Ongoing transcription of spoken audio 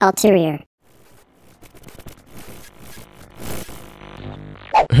Ulterior.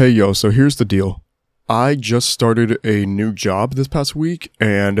 Hey yo, so here's the deal. I just started a new job this past week,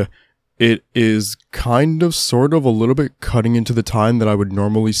 and it is kind of sort of a little bit cutting into the time that I would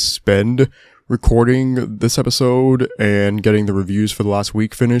normally spend recording this episode and getting the reviews for the last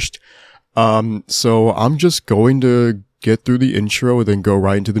week finished. So I'm just going to get through the intro and then go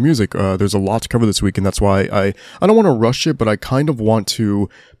right into the music. There's a lot to cover this week, and that's why I don't want to rush it, but I kind of want to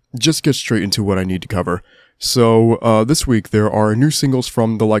just get straight into what I need to cover. So, this week there are new singles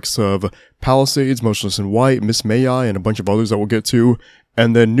from the likes of Palisades, Motionless in White, Miss May I, and a bunch of others that we'll get to,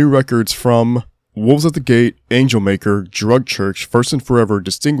 and then new records from Wolves at the Gate, Angelmaker, Drug Church, First and Forever,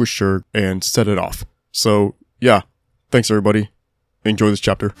 Distinguisher, and Set It Off. So, yeah. Thanks everybody. Enjoy this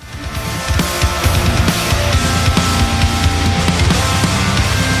chapter.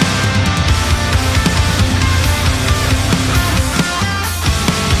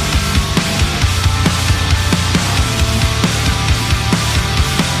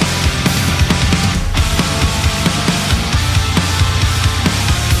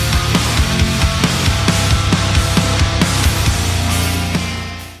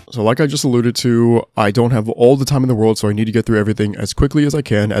 So like I just alluded to, I don't have all the time in the world, so I need to get through everything as quickly as I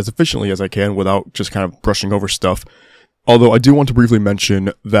can, as efficiently as I can, without just kind of brushing over stuff. Although I do want to briefly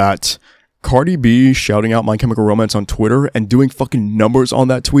mention that Cardi B shouting out My Chemical Romance on Twitter and doing fucking numbers on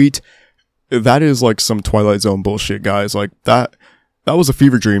that tweet, that is like some Twilight Zone bullshit, guys. Like, that was a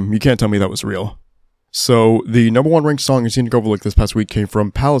fever dream. You can't tell me that was real. So, the number one ranked song I've seen to go over like this past week came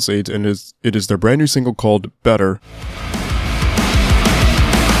from Palisades, and it is their brand new single called Better.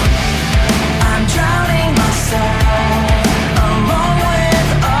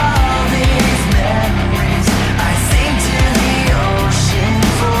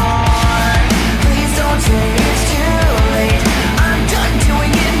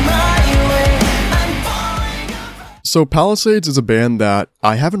 So Palisades is a band that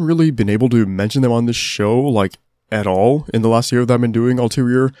I haven't really been able to mention them on this show, like, at all in the last year that I've been doing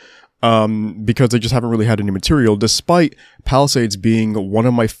Ulterior, because they just haven't really had any material, despite Palisades being one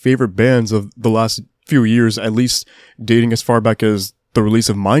of my favorite bands of the last few years, at least dating as far back as the release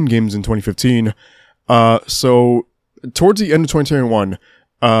of Mind Games in 2015. So towards the end of 2021,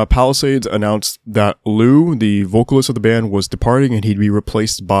 Palisades announced that Lou, the vocalist of the band, was departing and he'd be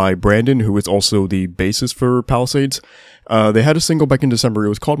replaced by Brandon, who is also the bassist for Palisades. They had a single back in December. It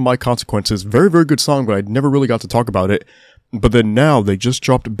was called My Consequences. Very, very good song, but I never really got to talk about it. But then now they just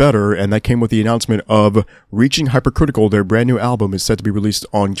dropped Better, and that came with the announcement of Reaching Hypercritical. Their brand new album is set to be released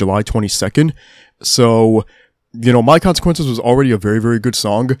on July 22nd. So, you know, My Consequences was already a very, very good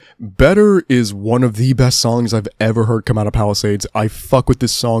song. Better is one of the best songs I've ever heard come out of Palisades. I fuck with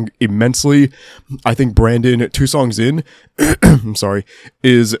this song immensely. I think Brandon, 2 songs in, I'm sorry,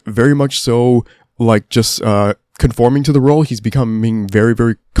 is very much so, like, just, conforming to the role. He's becoming very,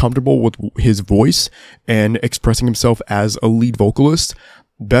 very comfortable with his voice and expressing himself as a lead vocalist.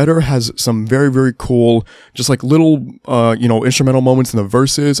 Better has some very, very cool, just like little, instrumental moments in the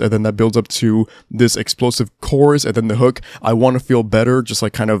verses, and then that builds up to this explosive chorus, and then the hook, I Want to Feel Better, just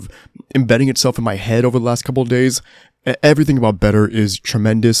like kind of embedding itself in my head over the last couple of days. Everything about Better is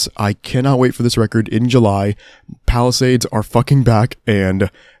tremendous. I cannot wait for this record in July. Palisades are fucking back,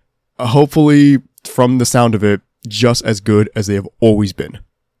 and hopefully, from the sound of it, just as good as they have always been.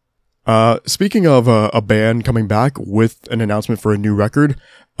 Speaking of a band coming back with an announcement for a new record,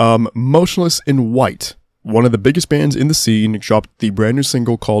 Motionless in White, one of the biggest bands in the scene, dropped the brand new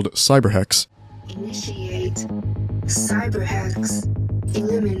single called Cyberhex. Initiate Cyberhex.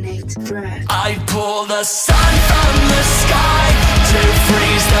 Eliminate threat. I pull the sun from the sky to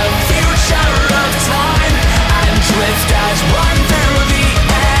freeze the future of time and drift as one through the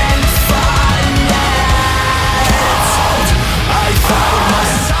infinite. I found my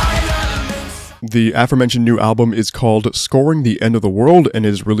silence. The aforementioned new album is called Scoring the End of the World and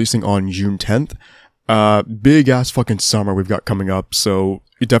is releasing on June 10th. Big ass fucking summer we've got coming up, so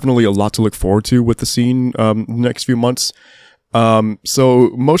definitely a lot to look forward to with the scene the next few months.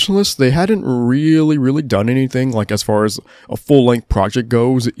 So Motionless, they hadn't really done anything like as far as a full-length project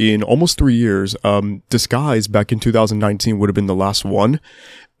goes in almost 3 years. Disguise back in 2019 would have been the last one.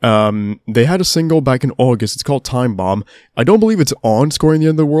 They had a single back in August. It's called Time Bomb. I don't believe it's on Scoring the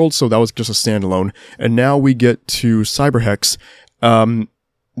End of the World, so that was just a standalone. And now we get to Cyberhex.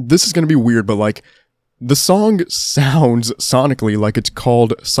 This is gonna be weird, but like, The song sounds sonically like it's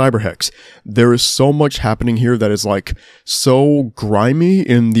called Cyberhex. There is so much happening here that is like so grimy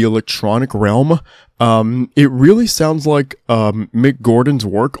in the electronic realm. It really sounds like Mick Gordon's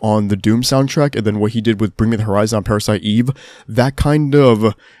work on the Doom soundtrack and then what he did with Bring Me the Horizon on Parasite Eve. That kind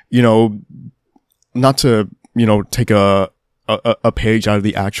of, not to, take a page out of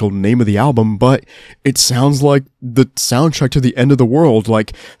the actual name of the album, but it sounds like the soundtrack to the end of the world,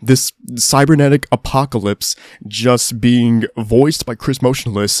 like this cybernetic apocalypse just being voiced by Chris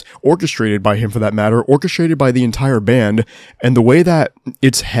Motionless, orchestrated by him for that matter, orchestrated by the entire band, and the way that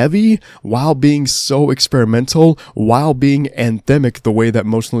it's heavy while being so experimental, while being anthemic the way that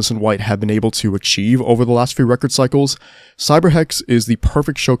Motionless and White have been able to achieve over the last few record cycles. Cyberhex is the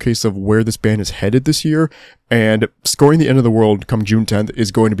perfect showcase of where this band is headed this year, and Scoring the End of the World come June 10th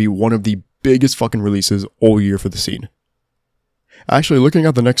is going to be one of the biggest fucking releases all year for the scene. Actually, looking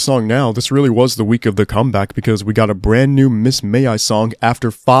at the next song now, this really was the week of the comeback because we got a brand new Miss May I song after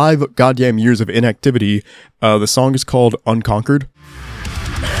 5 goddamn years of inactivity. The song is called Unconquered.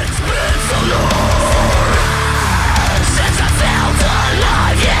 It's been so long since I felt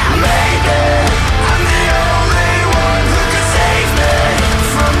alive, yeah, maybe I'm the only one who can save me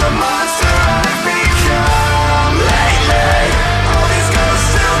from the monster I've become lately. All these ghosts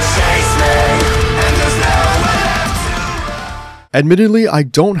still chase me, and there's nowhere left to run. Admittedly, I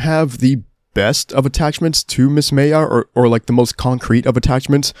don't have the best of attachments to Miss Maya or like the most concrete of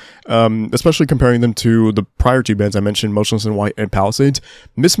attachments, especially comparing them to the prior two bands I mentioned, Motionless in White and Palisades.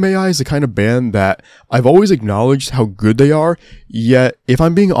 Miss Maya is the kind of band that I've always acknowledged how good they are, yet if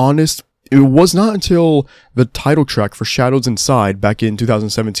I'm being honest, it was not until the title track for Shadows Inside back in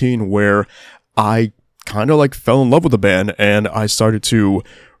 2017 where I kind of like fell in love with the band and I started to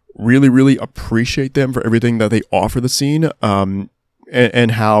really, really appreciate them for everything that they offer the scene,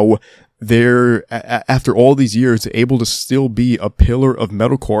 and how they're, after all these years, able to still be a pillar of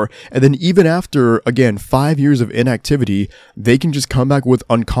metalcore. And then even after, again, 5 years of inactivity, they can just come back with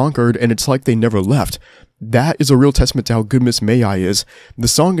Unconquered and it's like they never left. That is a real testament to how good Miss May I is. The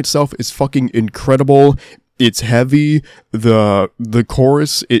song itself is fucking incredible. It's heavy. The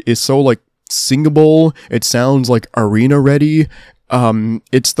chorus is so like singable. It sounds like arena ready.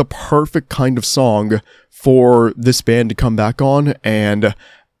 It's the perfect kind of song for this band to come back on, and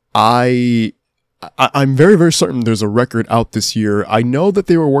I'm very, very certain there's a record out this year. I know that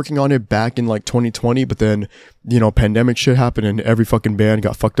they were working on it back in like 2020, but then, pandemic shit happened and every fucking band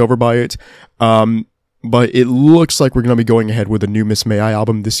got fucked over by it. But it looks like we're going to be going ahead with a new Miss May I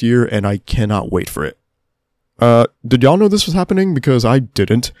album this year, and I cannot wait for it. Did y'all know this was happening? Because I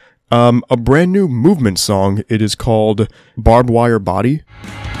didn't. A brand new Movement song. It is called Barbed Wire Body.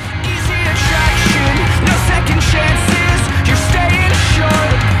 Easy attraction, no second chances, you're staying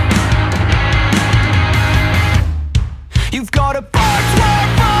short. You've got a barbed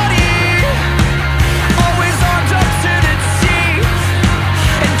wire body, always armed up to the teeth,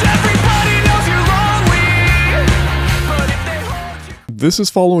 and everybody knows you're lonely, but if they hold you. This is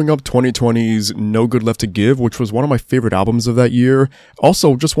following up 2020's No Good Left to Give, which was one of my favorite albums of that year.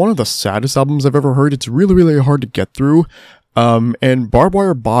 Also, just one of the saddest albums I've ever heard. It's really, really hard to get through. And Barbed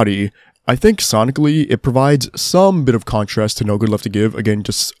Wire Body, I think sonically, it provides some bit of contrast to No Good Left to Give. Again,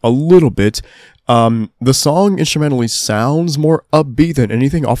 just a little bit. The song instrumentally sounds more upbeat than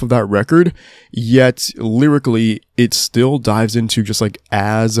anything off of that record, yet lyrically, it still dives into just like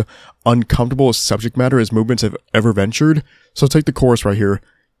as uncomfortable a subject matter as Movements have ever ventured. So take the chorus right here.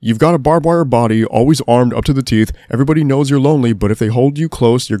 You've got a barbed wire body, always armed up to the teeth. Everybody knows you're lonely, but if they hold you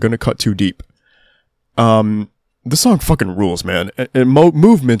close, you're gonna cut too deep. This song fucking rules, man. And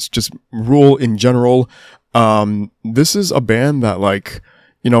Movements just rule in general. This is a band that like,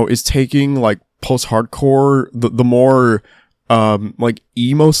 is taking like post-hardcore, the more, like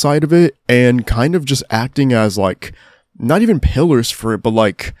emo side of it and kind of just acting as like, not even pillars for it, but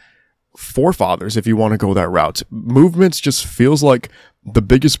like forefathers, if you want to go that route. Movements just feels like the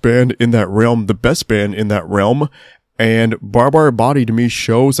biggest band in that realm, the best band in that realm. And Barbed Wire Body to me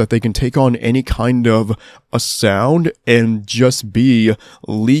shows that they can take on any kind of a sound and just be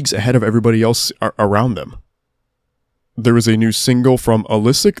leagues ahead of everybody else around them. There is a new single from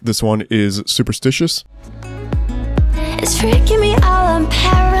Illicit. This one is Superstitious. It's freaking me out, I'm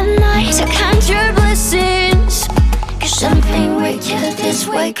paranoid to conjure blessings, 'cause something wicked this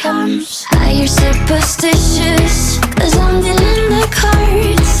way comes. You're superstitious, 'cause I'm dealing the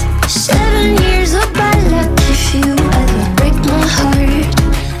cards. 7 years of bad luck if you ever break my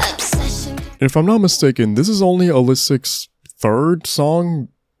heart. Obsession. If I'm not mistaken, this is only Illicit's third song,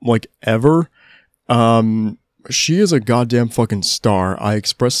 like, ever. She is a goddamn fucking star. I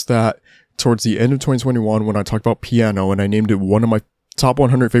expressed that towards the end of 2021 when I talked about Piano and I named it one of my top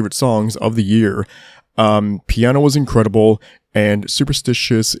 100 favorite songs of the year. Piano was incredible, and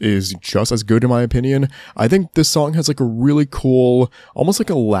Superstitious is just as good in my opinion. I think this song has like a really cool, almost like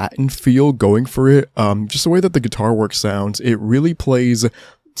a Latin feel going for it. Just the way that the guitar work sounds, it really plays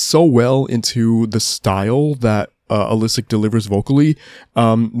so well into the style that Alyssa delivers vocally.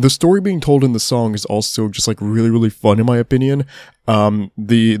 The story being told in the song is also just like really, really fun in my opinion.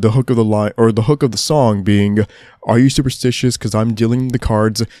 The hook of the line, or the hook of the song being, "Are you superstitious? 'Cause I'm dealing the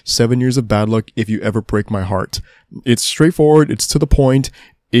cards. 7 years of bad luck if you ever break my heart." It's straightforward. It's to the point.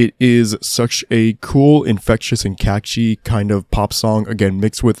 It is such a cool, infectious, and catchy kind of pop song. Again,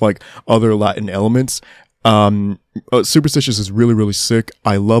 mixed with like other Latin elements. Superstitious is really, really sick.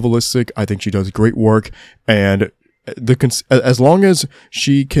 I love Alyssa. I think she does great work, and as long as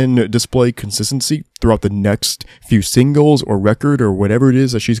she can display consistency throughout the next few singles or record or whatever it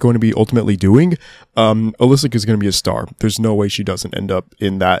is that she's going to be ultimately doing, Alyssa is going to be a star. There's no way she doesn't end up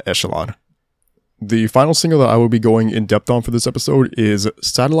in that echelon. The final single that I will be going in depth on for this episode is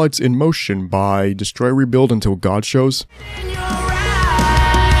Satellites in Motion by Destroy Rebuild Until God Shows. In your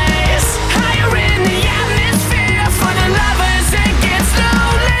eyes, higher in the atmosphere, for the lovers it gets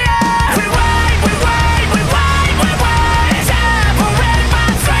lonelier. We wait, separated by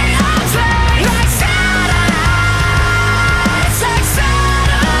three arms length, like satellites.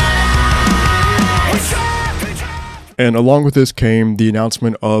 And along with this came the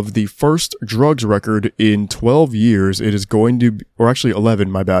announcement of the first drugs record in 12 years. It is going to be, or actually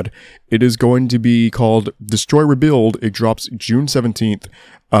 11, my bad. It is going to be called Destroy Rebuild. It drops June 17th.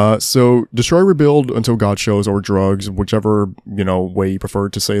 So Destroy Rebuild Until God Shows, or Drugs, whichever, way you prefer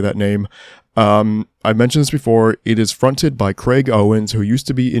to say that name. I mentioned this before. It is fronted by Craig Owens, who used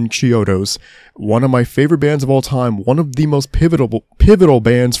to be in Chiodos, one of my favorite bands of all time, one of the most pivotal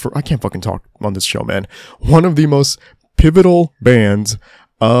bands for, I can't fucking talk on this show, man. One of the most pivotal bands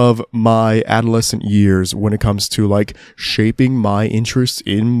of my adolescent years when it comes to like shaping my interest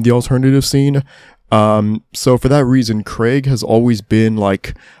in the alternative scene. So for that reason, Craig has always been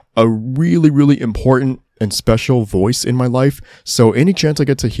like a really, really important and special voice in my life. So any chance I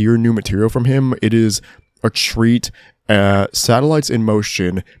get to hear new material from him, it is a treat. Satellites in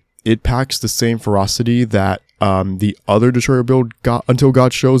Motion, it packs the same ferocity that the other Destroy Rebuild Until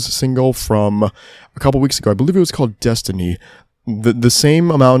God Shows single from a couple weeks ago. I believe it was called Destiny. The same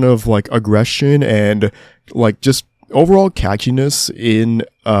amount of like aggression and like just overall catchiness in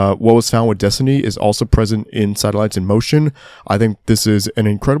what was found with Destiny is also present in Satellites in Motion. I think this is an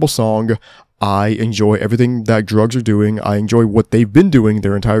incredible song. I enjoy everything that Drugs are doing. I enjoy what they've been doing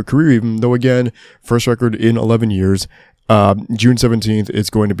their entire career, even though, again, first record in 11 years. June 17th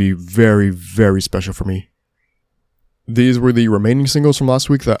is going to be very, very special for me. These were the remaining singles from last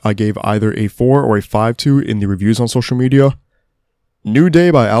week that I gave either a 4 or a 5 to in the reviews on social media. New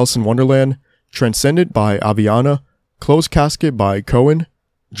Day by Alice in Wonderland, Transcendent by Aviana, Closed Casket by Cohen,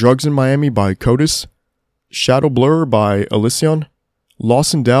 Drugs in Miami by Codis, Shadow Blur by Elysion,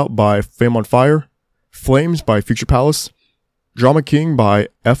 Lost in Doubt by Fame on Fire, Flames by Future Palace, Drama King by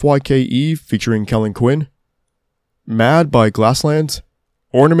FYKE featuring Kellen Quinn, Mad by Glasslands,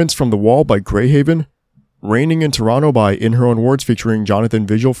 Ornaments from the Wall by Greyhaven, Raining in Toronto by In Her Own Words featuring Jonathan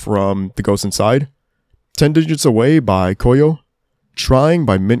Vigil from The Ghost Inside, 10 Digits Away by Koyo, Trying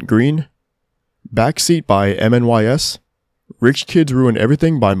by Mint Green, Backseat by MNYS, Rich Kids Ruin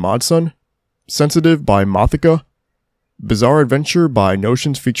Everything by Modson, Sensitive by Mothika, Bizarre Adventure by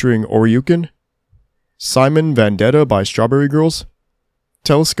Notions featuring Oriukin, Simon Vendetta by Strawberry Girls,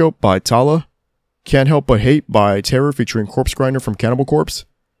 Telescope by Tala, Can't Help But Hate by Terror featuring Corpse Grinder from Cannibal Corpse,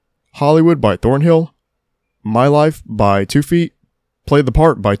 Hollywood by Thornhill, My Life by 2 Feet, Play the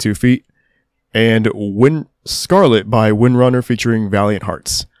Part by 2 Feet, and Scarlet by Windrunner featuring Valiant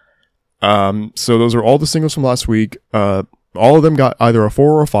Hearts. So those are all the singles from last week. All of them got either a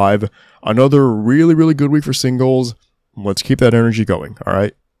 4 or a 5. Another really, really good week for singles. Let's keep that energy going,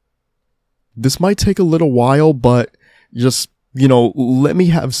 alright? This might take a little while, but just, let me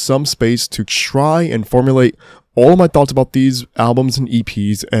have some space to try and formulate all of my thoughts about these albums and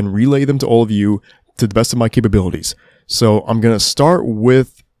EPs and relay them to all of you to the best of my capabilities. So I'm gonna start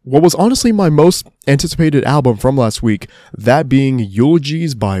with what was honestly my most anticipated album from last week, that being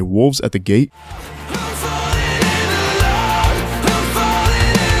Eulogies by Wolves at the Gate.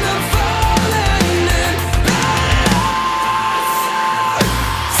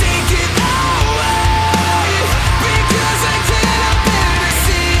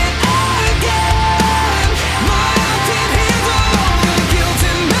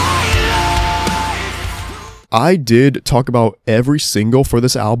 I did talk about every single for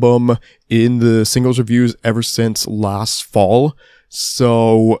this album in the singles reviews ever since last fall.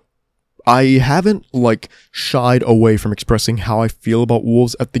 So I haven't like shied away from expressing how I feel about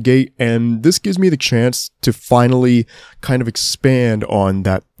Wolves at the Gate, and this gives me the chance to finally kind of expand on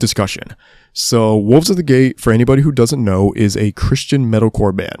that discussion. So Wolves at the Gate, for anybody who doesn't know, is a Christian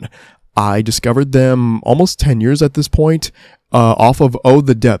metalcore band. I discovered them almost 10 years at this point, off of Oh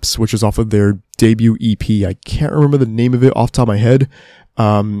the Depths, which is off of their debut EP. I can't remember the name of it off the top of my head.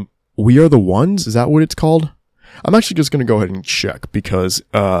 We Are the Ones? Is that what it's called? I'm actually just going to go ahead and check because,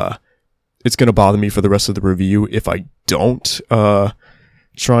 it's going to bother me for the rest of the review if I don't,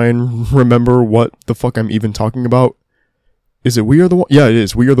 try and remember what the fuck I'm even talking about. Is it We Are the Ones? Yeah, it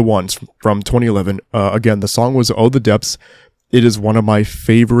is. We Are the Ones from 2011. Again, the song was Oh the Depths. It is one of my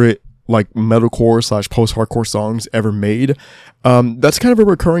favorite, like, metalcore / post-hardcore songs ever made. That's kind of a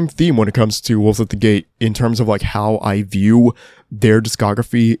recurring theme when it comes to Wolves at the Gate in terms of, like, how I view their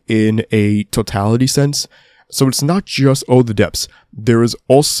discography in a totality sense. So it's not just Oh the Depths. There is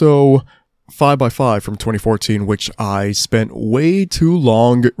also 5x5 from 2014, which I spent way too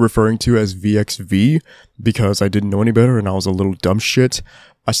long referring to as VXV because I didn't know any better and I was a little dumb shit.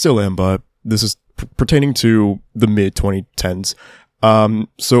 I still am, but this is pertaining to the mid 2010s.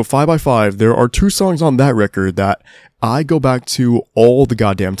 So 5x5, there are 2 songs on that record that I go back to all the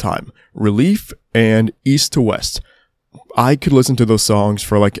goddamn time. Relief and East to West. I could listen to those songs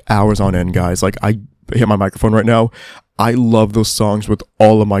for like hours on end, guys. Like, I hit my microphone right now. I love those songs with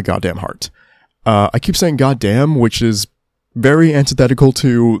all of my goddamn heart. I keep saying goddamn, which is very antithetical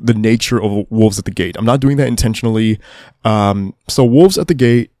to the nature of Wolves at the Gate. I'm not doing that intentionally. So Wolves at the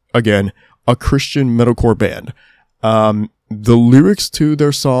Gate, again, a Christian metalcore band. The lyrics to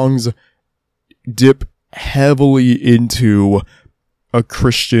their songs dip heavily into a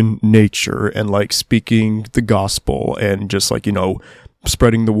Christian nature and like speaking the gospel and just like, you know,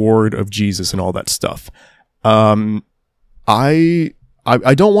 spreading the word of Jesus and all that stuff. I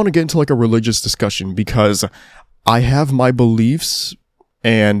don't want to get into like a religious discussion because I have my beliefs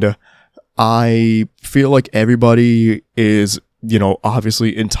and I feel like everybody is, you know,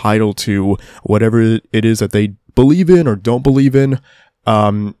 obviously entitled to whatever it is that they believe in or don't believe in.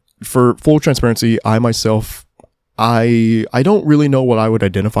 For full transparency, I myself, I don't really know what I would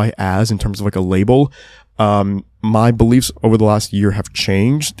identify as in terms of like a label. My beliefs over the last year have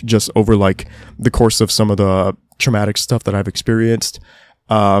changed just over like the course of some of the traumatic stuff that I've experienced.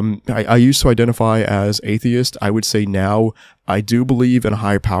 I used to identify as atheist. I would say now I do believe in a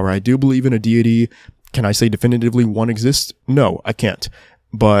higher power. I do believe in a deity. Can I say definitively one exists? No, I can't.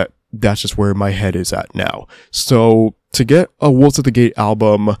 But that's just where my head is at now. So to get a Wolves at the Gate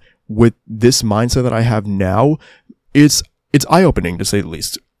album with this mindset that I have now, it's eye-opening to say the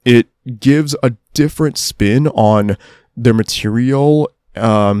least. It gives a different spin on their material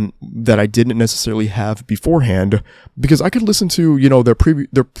that I didn't necessarily have beforehand, because I could listen to, you know, their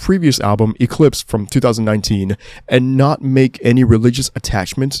previous album Eclipse from 2019 and not make any religious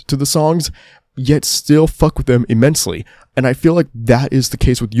attachment to the songs, yet still fuck with them immensely. And I feel like that is the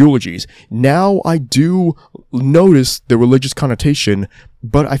case with Eulogies. Now I do notice the religious connotation,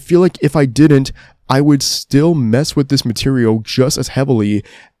 but I feel like if I didn't, I would still mess with this material just as heavily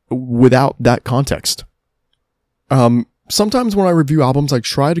without that context. Sometimes when I review albums, I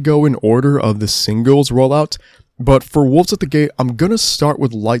try to go in order of the singles rollout, but for Wolves at the Gate, I'm gonna start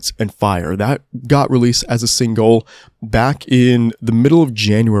with Lights and Fire. That got released as a single back in the middle of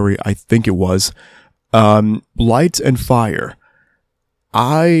January, I think it was. Lights and Fire.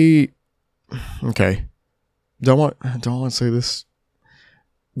 Okay. Don't want to say this.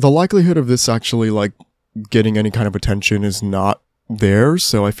 The likelihood of this actually like getting any kind of attention is not there,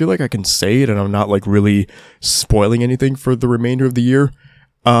 so I feel like I can say it and I'm not like really spoiling anything for the remainder of the year.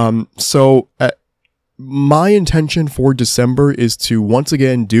 My intention for December is to once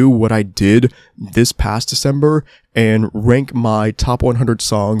again do what I did this past December and rank my top 100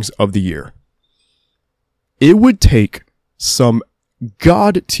 songs of the year. It would take some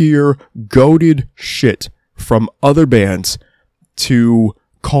god tier goated shit from other bands to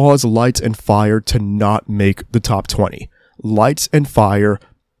cause Lights and Fire to not make the top 20. Lights and Fire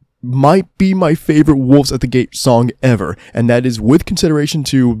might be my favorite Wolves at the Gate song ever, and that is with consideration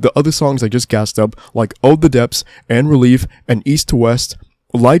to the other songs I just gassed up, like Oh the Depths and Relief and East to West.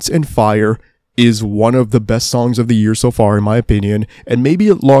 Lights and Fire is one of the best songs of the year so far, in my opinion, and maybe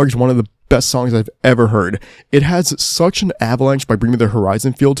at large one of the best songs I've ever heard. It has such an Avalanche by Bring Me the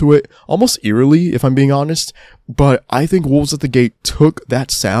Horizon feel to it, almost eerily if I'm being honest, but I think Wolves at the Gate took that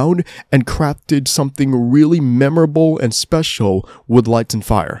sound and crafted something really memorable and special with Lights and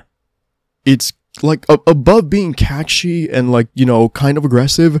Fire. It's like above being catchy and like, kind of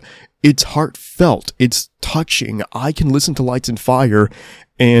aggressive, it's heartfelt. It's touching. I can listen to Lights and Fire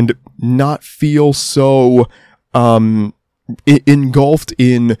and not feel so, engulfed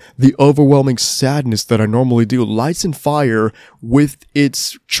in the overwhelming sadness that I normally do. Lights and Fire, with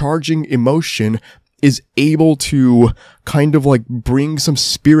its charging emotion, is able to kind of like bring some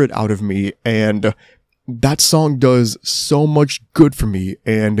spirit out of me, and that song does so much good for me.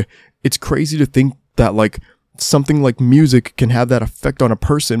 And it's crazy to think that like something like music can have that effect on a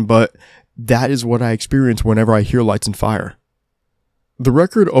person, but that is what I experience whenever I hear Lights and Fire. The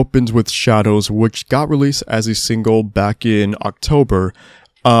record opens with Shadows, which got released as a single back in October.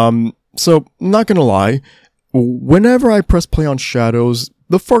 So not gonna lie, whenever I press play on Shadows,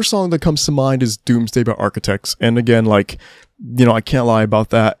 the first song that comes to mind is Doomsday by Architects. And again, like, I can't lie about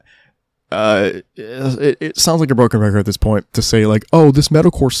that. It sounds like a broken record at this point to say like, oh, this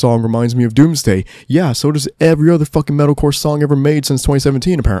metalcore song reminds me of Doomsday. Yeah, so does every other fucking metalcore song ever made since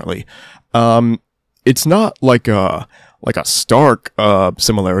 2017, apparently. It's not like a stark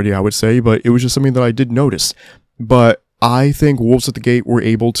similarity, I would say, but it was just something that I did notice. But I think Wolves at the Gate were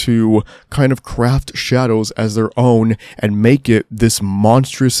able to kind of craft Shadows as their own and make it this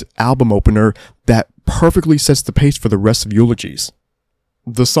monstrous album opener that perfectly sets the pace for the rest of Eulogies.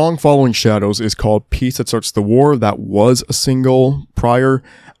 The song following Shadows is called Peace That Starts the War. That was a single prior.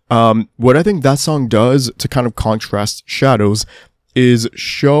 What I think that song does to kind of contrast Shadows is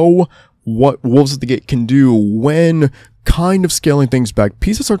show what Wolves at the Gate can do when kind of scaling things back.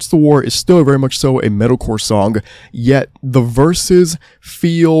 Peace That Starts the War is still very much so a metalcore song, yet the verses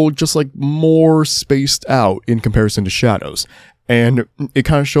feel just like more spaced out in comparison to Shadows. And it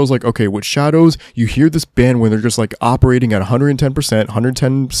kind of shows like, okay, with Shadows, you hear this band when they're just like operating at 110%,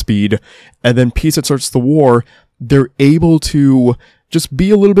 110 speed, and then Peace That Starts the War, they're able to just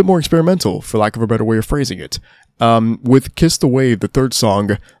be a little bit more experimental, for lack of a better way of phrasing it. With Kiss the Wave, the third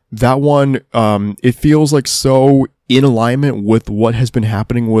song, that one, it feels like so in alignment with what has been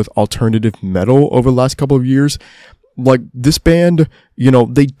happening with alternative metal over the last couple of years. Like, this band,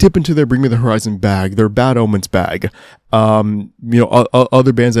 they dip into their Bring Me the Horizon bag, their Bad Omens bag.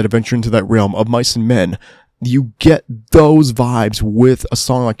 Other bands that have ventured into that realm, Of Mice and Men. You get those vibes with a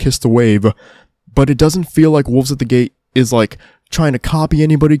song like Kiss the Wave, but it doesn't feel like Wolves at the Gate is like trying to copy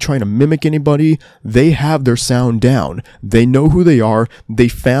anybody, trying to mimic anybody. They have their sound down. They know who they are. They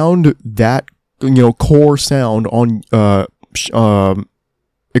found that, core sound on,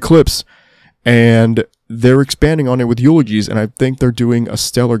 Eclipse, and they're expanding on it with Eulogies, and I think they're doing a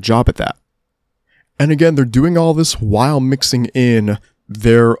stellar job at that. And again, they're doing all this while mixing in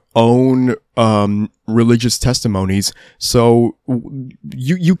their own religious testimonies. So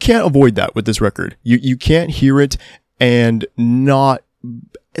you can't avoid that with this record. You can't hear it and not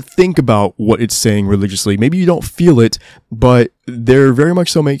think about what it's saying religiously. Maybe you don't feel it, but they're very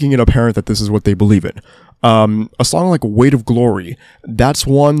much so making it apparent that this is what they believe in. A song like Weight of Glory, that's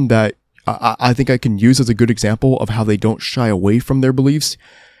one that I think I can use as a good example of how they don't shy away from their beliefs.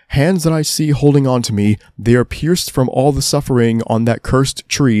 Hands that I see holding on to me, they are pierced from all the suffering on that cursed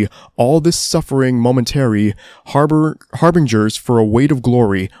tree, all this suffering momentary, harbingers for a weight of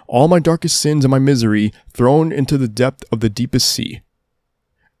glory, all my darkest sins and my misery, thrown into the depth of the deepest sea.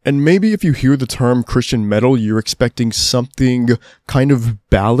 And maybe if you hear the term Christian metal, you're expecting something kind of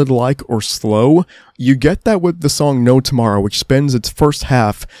ballad-like or slow. You get that with the song No Tomorrow, which spends its first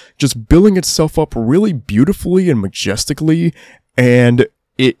half just building itself up really beautifully and majestically, and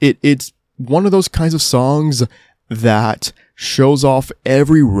it's one of those kinds of songs that shows off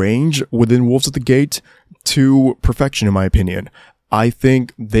every range within Wolves at the Gate to perfection, in my opinion. I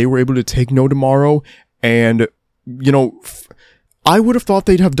think they were able to take No Tomorrow, and, I would have thought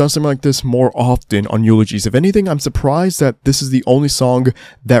they'd have done something like this more often on Eulogies. If anything, I'm surprised that this is the only song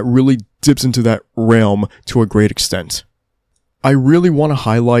that really dips into that realm to a great extent. I really want to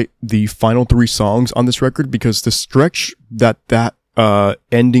highlight the final 3 songs on this record because the stretch that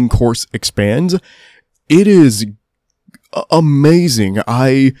ending course expands, it is amazing.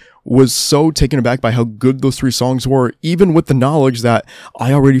 I was so taken aback by how good those 3 songs were, even with the knowledge that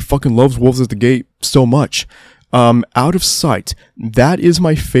I already fucking love Wolves at the Gate so much. Out of Sight, that is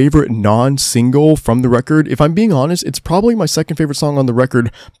my favorite non-single from the record. If I'm being honest, it's probably my second favorite song on the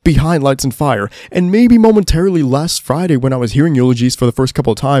record behind Lights and Fire. And maybe momentarily last Friday when I was hearing Eulogies for the first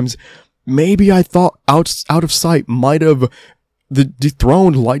couple of times, maybe I thought Out of Sight might have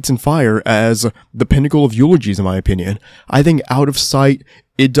dethroned Lights and Fire as the pinnacle of Eulogies, in my opinion. I think Out of Sight,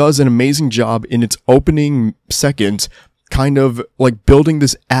 it does an amazing job in its opening seconds, kind of like building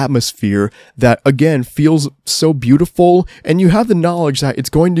this atmosphere that again feels so beautiful, and you have the knowledge that it's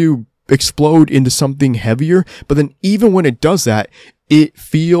going to explode into something heavier. But then even when it does that, it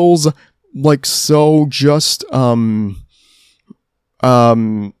feels like so just,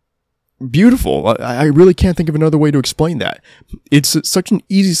 beautiful. I really can't think of another way to explain that. It's such an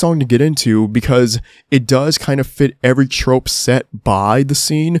easy song to get into because it does kind of fit every trope set by the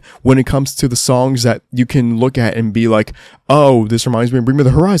scene when it comes to the songs that you can look at and be like, oh, this reminds me of Bring Me the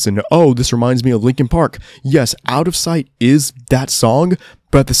Horizon. Oh, this reminds me of Linkin Park. Yes, Out of Sight is that song,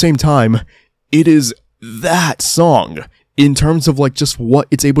 but at the same time, it is that song in terms of like just what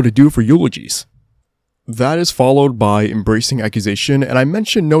it's able to do for eulogies. That is followed by Embracing Accusation, and I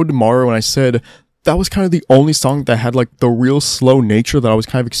mentioned No Tomorrow and I said that was kind of the only song that had like the real slow nature that I was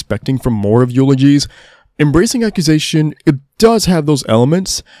kind of expecting from more of eulogies. Embracing Accusation, it does have those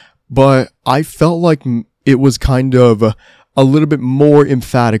elements, but I felt like it was kind of a little bit more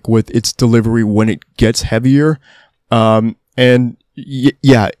emphatic with its delivery when it gets heavier. The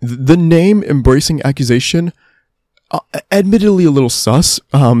name Embracing Accusation, admittedly a little sus,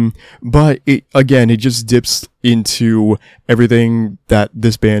 but it just dips into everything that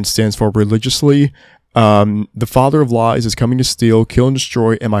this band stands for religiously. The father of lies is coming to steal, kill, and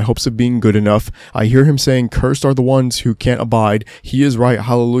destroy, and my hopes of being good enough. I hear him saying, cursed are the ones who can't abide. He is right,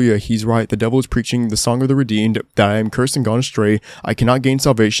 hallelujah, he's right. The devil is preaching the song of the redeemed, that I am cursed and gone astray. I cannot gain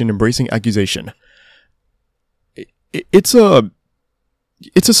salvation, embracing accusation. It's a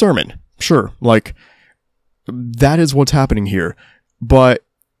sermon, sure, like, that is what's happening here. But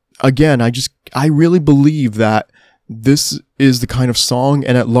again, I really believe that this is the kind of song,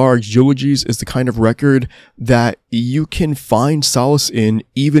 and at large, Eulogies is the kind of record that you can find solace in,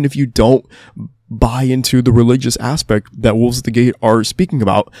 even if you don't buy into the religious aspect that Wolves at the Gate are speaking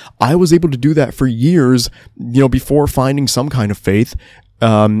about. I was able to do that for years, before finding some kind of faith.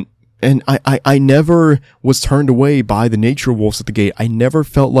 And I never was turned away by the nature of Wolves at the Gate. I never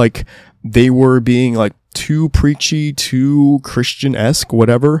felt like they were being like too preachy, too Christian-esque,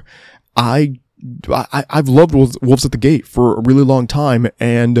 whatever. I've loved Wolves at the Gate for a really long time,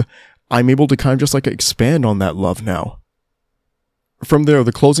 and I'm able to kind of just like expand on that love now. From there,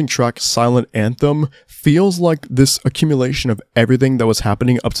 the closing track, Silent Anthem, feels like this accumulation of everything that was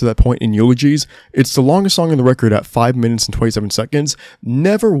happening up to that point in Eulogies. It's the longest song on the record at 5 minutes and 27 seconds.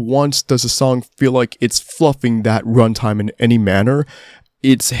 Never once does a song feel like it's fluffing that runtime in any manner.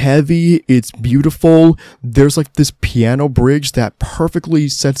 It's heavy, it's beautiful. There's like this piano bridge that perfectly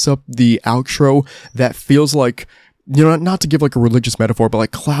sets up the outro that feels like, not to give like a religious metaphor, but like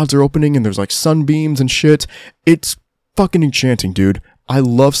clouds are opening and there's like sunbeams and shit. It's fucking enchanting, dude. I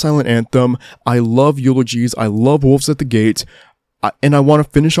love Silent Anthem. I love Eulogies. I love Wolves at the Gate. And I want to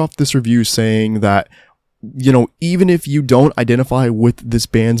finish off this review saying that, even if you don't identify with this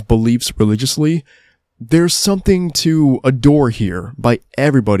band's beliefs religiously, there's something to adore here by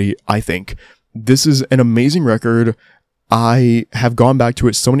everybody, I think. This is an amazing record. I have gone back to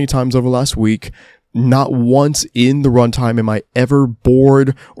it so many times over the last week. Not once in the runtime am I ever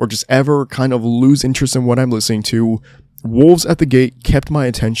bored or just ever kind of lose interest in what I'm listening to. Wolves at the Gate kept my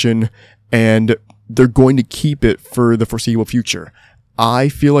attention, and they're going to keep it for the foreseeable future. I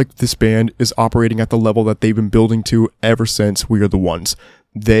feel like this band is operating at the level that they've been building to ever since We Are the Ones.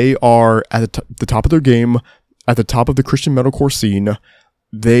 They are at the top of their game, at the top of the Christian metalcore scene.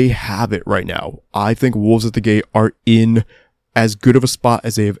 They have it right now. I think Wolves at the Gate are in as good of a spot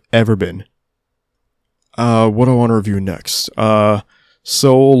as they have ever been. What do I want to review next?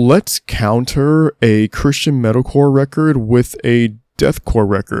 So let's counter a Christian metalcore record with a deathcore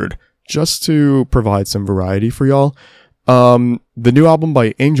record, just to provide some variety for y'all. The new album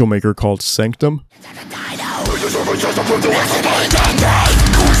by Angelmaker called Sanctum.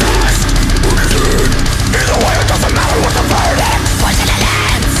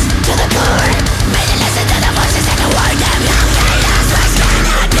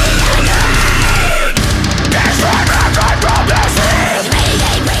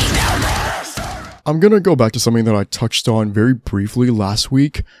 I'm gonna go back to something that I touched on very briefly last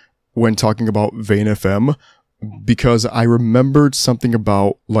week when talking about Vane FM, because I remembered something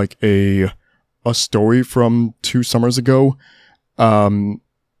about like a story from 2 summers ago, and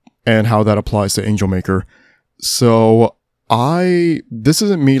how that applies to Angelmaker. So this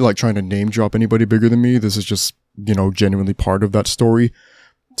isn't me like trying to name drop anybody bigger than me. This is just, genuinely part of that story.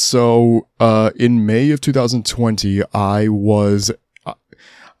 So, in May of 2020, I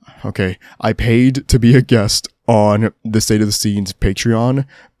paid to be a guest on the State of the Scene's Patreon.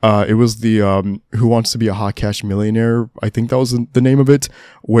 It was the Who Wants to Be a Hot Cash Millionaire, I think that was the name of it,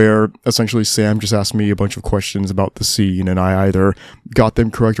 where essentially Sam just asked me a bunch of questions about the scene, and I either got them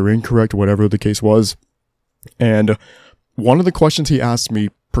correct or incorrect, whatever the case was. And one of the questions he asked me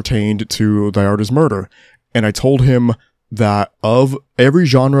pertained to the artist's murder. And I told him that of every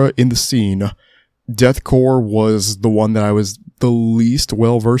genre in the scene, deathcore was the one that I was the least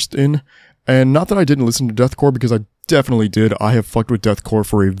well versed in. And not that I didn't listen to deathcore, because I definitely did. I have fucked with deathcore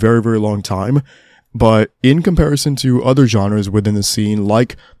for a very, very long time. But in comparison to other genres within the scene,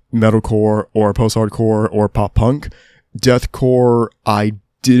 like metalcore or post-hardcore or pop punk, deathcore I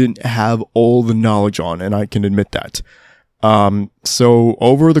didn't have all the knowledge on, and I can admit that. So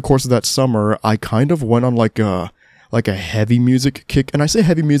over the course of that summer, I kind of went on like a heavy music kick. And I say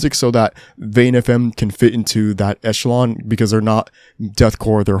heavy music so that Vane FM can fit into that echelon, because they're not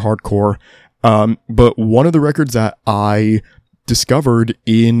deathcore, they're hardcore. But one of the records that I discovered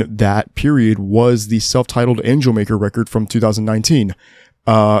in that period was the self-titled Angelmaker record from 2019.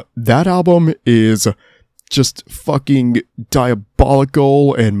 That album is just fucking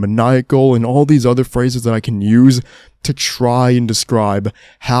diabolical and maniacal and all these other phrases that I can use to try and describe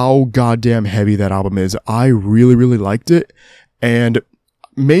how goddamn heavy that album is. I really, really liked it. And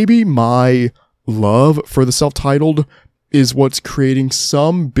maybe my love for the self-titled is what's creating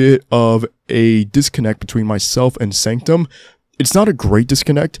some bit of a disconnect between myself and Sanctum. It's not a great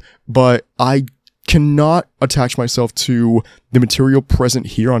disconnect, but I cannot attach myself to the material present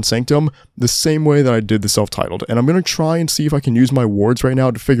here on Sanctum the same way that I did the self-titled. And I'm going to try and see if I can use my words right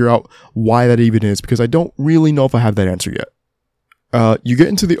now to figure out why that even is, because I don't really know if I have that answer yet. You get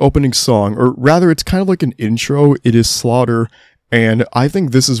into the opening song, or rather it's kind of like an intro. It is Slaughter, and I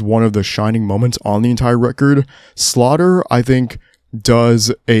think this is one of the shining moments on the entire record. Slaughter, I think,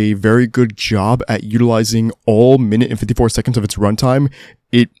 does a very good job at utilizing all minute and 54 seconds of its runtime.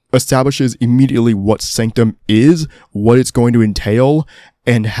 It establishes immediately what Sanctum is, what it's going to entail,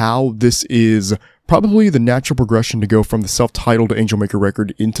 and how this is probably the natural progression to go from the self-titled Angelmaker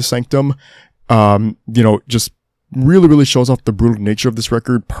record into Sanctum. Just really, really shows off the brutal nature of this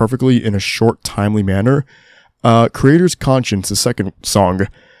record perfectly in a short, timely manner. Creator's Conscience, the second song.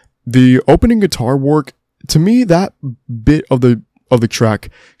 The opening guitar work, to me, that bit of the track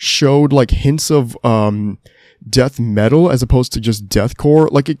showed like hints of death metal as opposed to just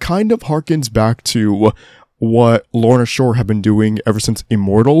deathcore. Like, it kind of harkens back to what Lorna Shore have been doing ever since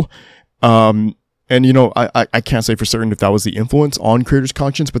Immortal. And I can't say for certain if that was the influence on Creator's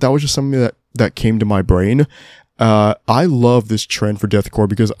Conscience, but that was just something that came to my brain. I love this trend for deathcore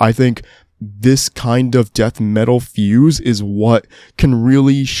because I think this kind of death metal fuse is what can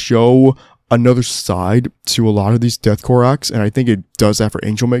really show another side to a lot of these deathcore acts, and I think it does that for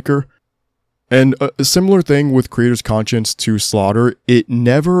Angelmaker. And a similar thing with Creator's Conscience to Slaughter, it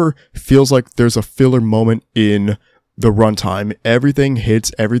never feels like there's a filler moment in the runtime. Everything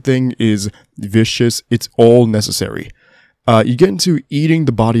hits, everything is vicious, it's all necessary. You get into Eating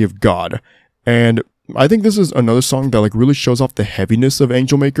the Body of God, and I think this is another song that like really shows off the heaviness of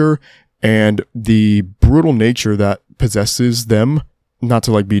Angelmaker and the brutal nature that possesses them. Not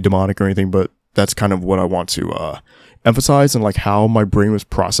to like be demonic or anything, but that's kind of what I want to emphasize, and like how my brain was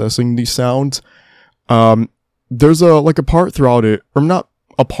processing these sounds. There's a part throughout it, or not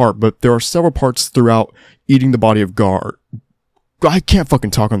a part, but there are several parts throughout Eating the Body of God. I can't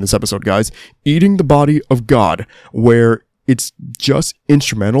fucking talk on this episode, guys. Eating the Body of God, where it's just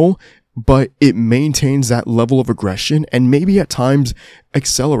instrumental, but it maintains that level of aggression and maybe at times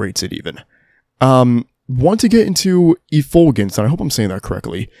accelerates it even. Want to get into Effulgence, and I hope I'm saying that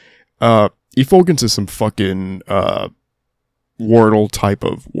correctly. Effulgence is some fucking Wordle type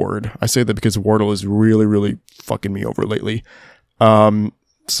of word. I say that because Wordle is really, really fucking me over lately.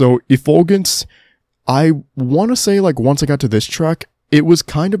 So Effulgence, I want to say like once I got to this track, it was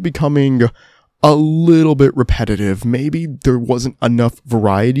kind of becoming a little bit repetitive. Maybe there wasn't enough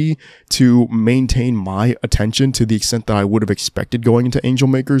variety to maintain my attention to the extent that I would have expected going into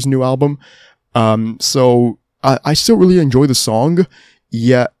Angelmaker's new album. So I still really enjoy the song,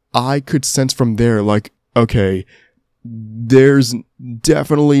 yet I could sense from there, like, okay, there's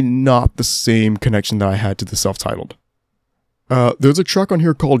definitely not the same connection that I had to the self-titled. There's a track on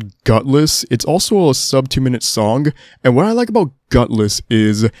here called Gutless. It's also a sub 2-minute song, and what I like about Gutless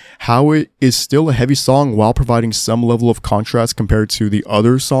is how it is still a heavy song while providing some level of contrast compared to the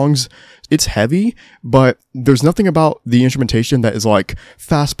other songs. It's heavy, but there's nothing about the instrumentation that is like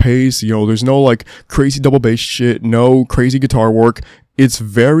fast paced, there's no like crazy double bass shit, no crazy guitar work. It's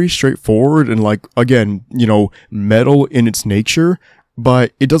very straightforward and like, again, metal in its nature,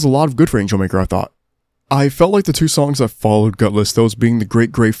 but it does a lot of good for Angelmaker, I thought. I felt like the two songs that followed Gutless, those being The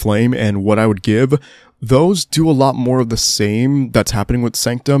Great Grey Flame and What I Would Give, those do a lot more of the same that's happening with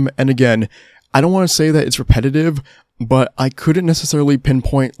Sanctum. And again, I don't want to say that it's repetitive, but I couldn't necessarily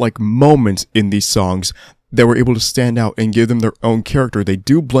pinpoint like moments in these songs that were able to stand out and give them their own character. They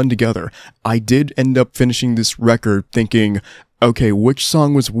do blend together. I did end up finishing this record thinking, okay, which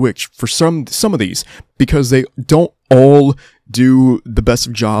song was which for some of these, because they don't all do the best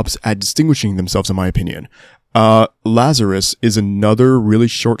of jobs at distinguishing themselves, in my opinion. Lazarus is another really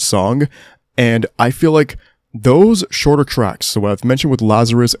short song, and I feel like those shorter tracks, so what I've mentioned with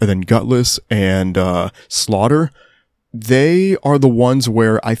Lazarus and then Gutless and Slaughter, they are the ones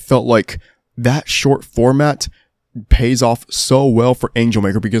where I felt like that short format pays off so well for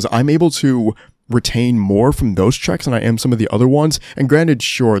Angelmaker, because I'm able to retain more from those tracks than I am some of the other ones. And granted,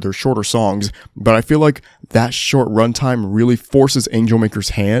 sure, they're shorter songs, but I feel like that short runtime really forces Angelmaker's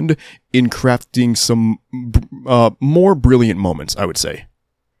hand in crafting some more brilliant moments, I would say.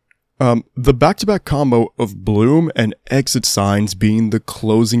 The back-to-back combo of Bloom and Exit Signs being the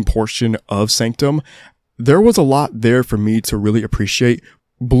closing portion of Sanctum, there was a lot there for me to really appreciate.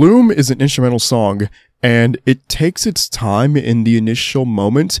 Bloom is an instrumental song, and it takes its time in the initial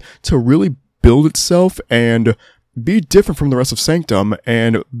moment to really build itself and be different from the rest of Sanctum,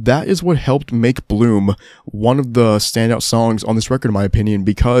 and that is what helped make Bloom one of the standout songs on this record, in my opinion,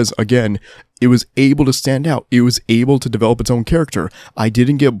 because, again, it was able to stand out. It was able to develop its own character. I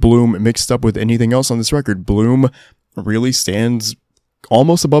didn't get Bloom mixed up with anything else on this record. Bloom really stands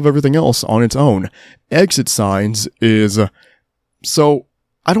almost above everything else on its own. Exit Signs is... So,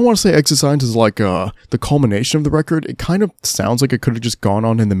 I don't want to say Exit Signs is like the culmination of the record. It kind of sounds like it could have just gone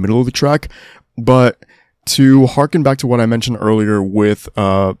on in the middle of the track, but to harken back to what I mentioned earlier with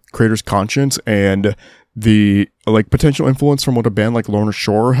Creator's Conscience and the potential influence from what a band like Lorna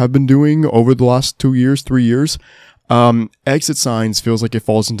Shore have been doing over the last 3 years, Exit Signs feels like it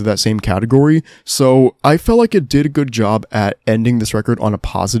falls into that same category. So I felt like it did a good job at ending this record on a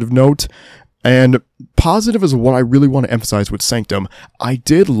positive note. And positive is what I really want to emphasize with Sanctum. I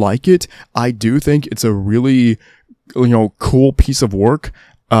did like it. I do think it's a really, cool piece of work.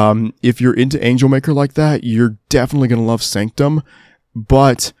 If you're into Angelmaker like that, you're definitely going to love Sanctum.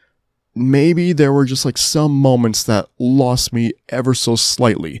 But maybe there were just some moments that lost me ever so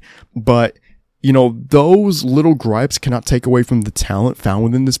slightly. But, those little gripes cannot take away from the talent found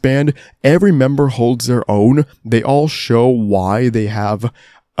within this band. Every member holds their own. They all show why they have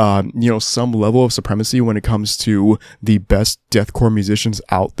some level of supremacy when it comes to the best deathcore musicians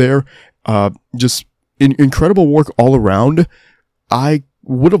out there. Just incredible work all around. I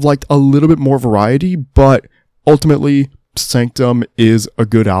would have liked a little bit more variety, but ultimately, Sanctum is a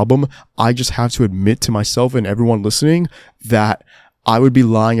good album. I just have to admit to myself and everyone listening that I would be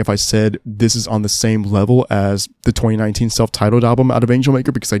lying if I said this is on the same level as the 2019 self-titled album out of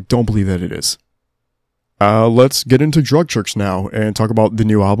Angelmaker, because I don't believe that it is. Let's get into Drug Church now and talk about the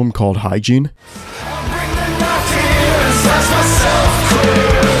new album called Hygiene.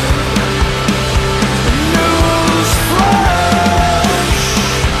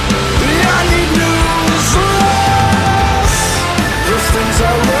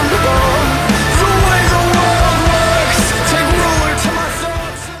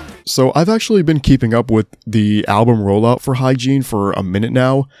 So I've actually been keeping up with the album rollout for Hygiene for a minute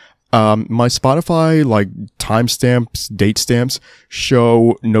now. My Spotify, timestamps, date stamps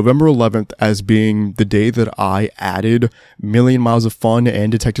show November 11th as being the day that I added Million Miles of Fun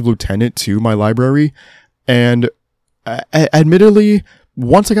and Detective Lieutenant to my library. And admittedly,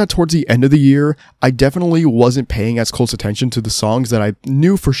 once I got towards the end of the year, I definitely wasn't paying as close attention to the songs that I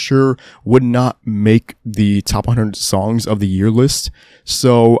knew for sure would not make the top 100 songs of the year list.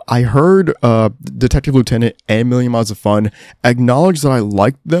 So I heard Detective Lieutenant and Million Miles of Fun, acknowledge that I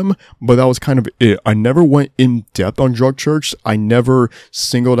liked them, but that was kind of it. I never went in depth on Drug Church. I never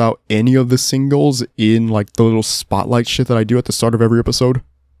singled out any of the singles in the little spotlight shit that I do at the start of every episode.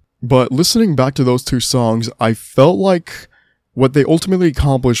 But listening back to those two songs, I felt like what they ultimately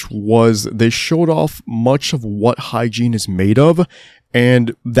accomplished was they showed off much of what Hygiene is made of,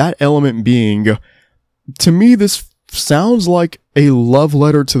 and that element being, to me, this sounds like a love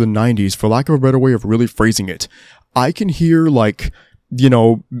letter to the 90s, for lack of a better way of really phrasing it. I can hear, a lot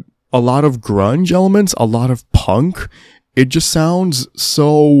of grunge elements, a lot of punk. It just sounds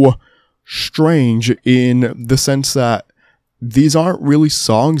so strange in the sense that these aren't really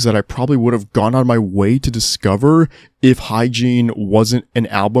songs that I probably would have gone out of my way to discover if Hygiene wasn't an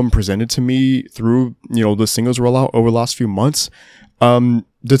album presented to me through, the singles rollout over the last few months.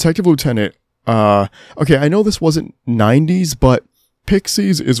 Detective Lieutenant, okay, I know this wasn't 90s, but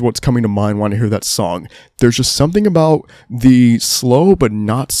Pixies is what's coming to mind when I hear that song. There's just something about the slow but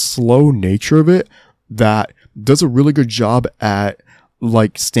not slow nature of it that does a really good job at,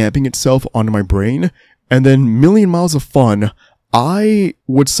 stamping itself onto my brain. And then Million Miles of Fun, I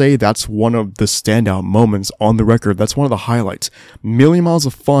would say that's one of the standout moments on the record. That's one of the highlights. Million Miles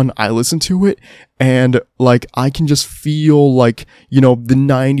of Fun, I listen to it and like I can just feel like, you know, the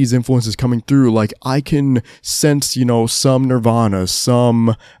 90s influences coming through. Like I can sense, you know, some Nirvana,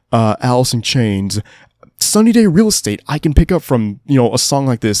 some Alice in Chains, Sunny Day Real Estate. I can pick up from, you know, a song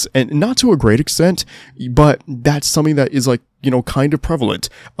like this, and not to a great extent, but that's something that is like, you know, kind of prevalent.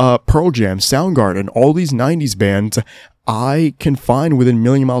 Pearl Jam, Soundgarden, all these 90s bands, I can find within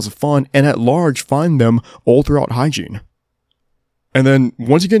Million Miles of Fun, and at large find them all throughout Hygiene. And then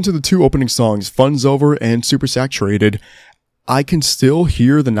once you get into the two opening songs, Fun's Over and Super Saturated, I can still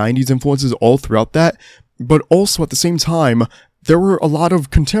hear the 90s influences all throughout that, but also at the same time, there were a lot of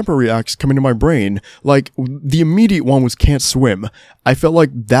contemporary acts coming to my brain. Like, the immediate one was Can't Swim. I felt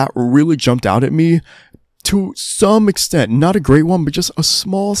like that really jumped out at me to some extent. Not a great one, but just a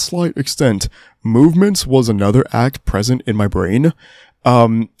small, slight extent. Movements was another act present in my brain.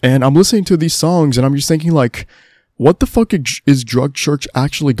 And I'm listening to these songs and I'm just thinking like, what the fuck is Drug Church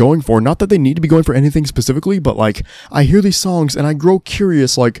actually going for? Not that they need to be going for anything specifically, but like, I hear these songs and I grow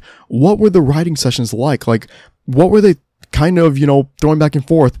curious, like, what were the writing sessions like? Like, what were they kind of, you know, throwing back and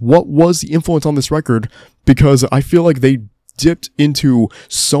forth? What was the influence on this record? Because I feel like they dipped into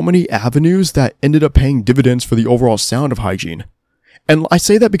so many avenues that ended up paying dividends for the overall sound of Hygiene. And I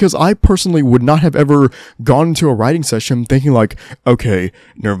say that because I personally would not have ever gone into a writing session thinking like, okay,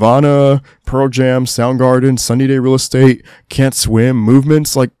 Nirvana, Pearl Jam, Soundgarden, Sunny Day Real Estate, Can't Swim,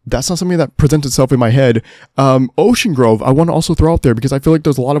 Movements, like that's not something that presents itself in my head. Ocean Grove, I want to also throw out there because I feel like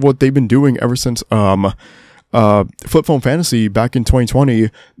there's a lot of what they've been doing ever since, Flip Phone Fantasy back in 2020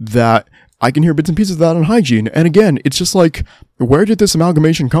 that I can hear bits and pieces of that on Hygiene. And again, it's just like, where did this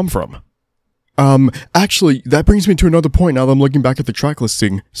amalgamation come from? Actually, that brings me to another point now that I'm looking back at the track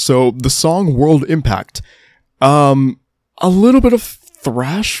listing. So, the song World Impact. A little bit of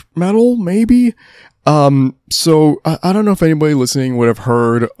thrash metal, maybe? So, I don't know if anybody listening would have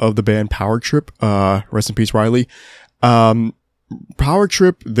heard of the band Power Trip. Rest in peace, Riley. Power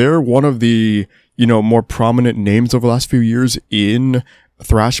Trip, they're one of the, you know, more prominent names over the last few years in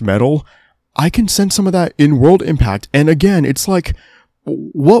thrash metal. I can sense some of that in World Impact. And again, it's like,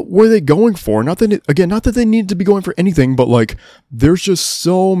 what were they going for? Not that they needed to be going for anything, but like, there's just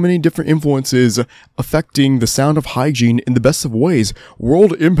so many different influences affecting the sound of Hygiene in the best of ways.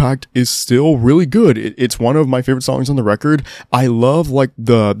 World Impact is still really good. It's one of my favorite songs on the record. I love like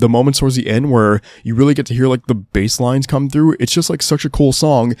the moments towards the end where you really get to hear like the bass lines come through. It's just like such a cool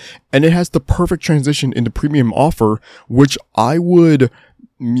song, and it has the perfect transition into Premium Offer, which I would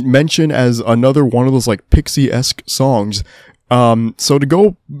mention as another one of those like Pixie-esque songs. So to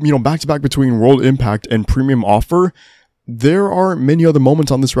go, you know, back to back between World Impact and Premium Offer, there are many other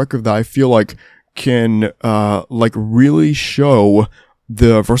moments on this record that I feel like can, like really show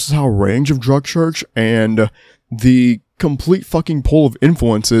the versatile range of Drug Church and the complete fucking pool of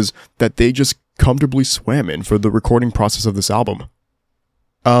influences that they just comfortably swam in for the recording process of this album.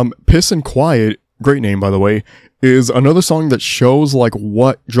 Piss and Quiet, great name by the way, is another song that shows like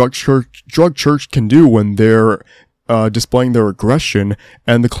what Drug Church can do when they're displaying their aggression.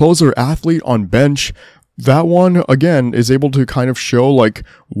 And the closer, Athlete on Bench, that one again is able to kind of show like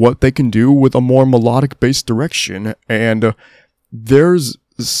what they can do with a more melodic based direction. And there's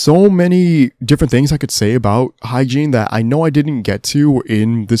so many different things I could say about Hygiene that I know I didn't get to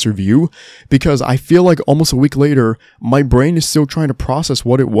in this review, because I feel like almost a week later my brain is still trying to process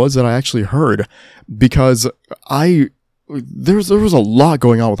what it was that I actually heard, because there was a lot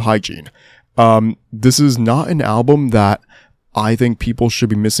going on with Hygiene. This is not an album that I think people should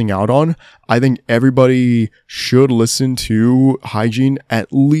be missing out on. I think everybody should listen to Hygiene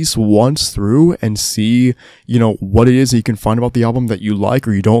at least once through and see, you know, what it is that you can find about the album that you like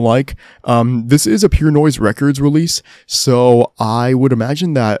or you don't like. This is a Pure Noise Records release, so I would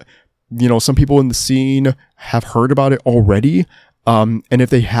imagine that, you know, some people in the scene have heard about it already. And if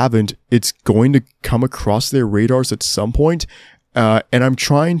they haven't, it's going to come across their radars at some point. And I'm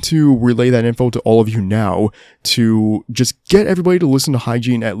trying to relay that info to all of you now to just get everybody to listen to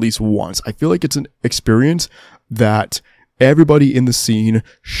Hygiene at least once. I feel like it's an experience that everybody in the scene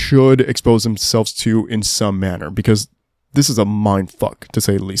should expose themselves to in some manner, because this is a mind fuck, to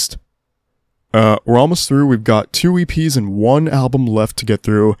say the least. We're almost through. We've got 2 EPs and 1 album left to get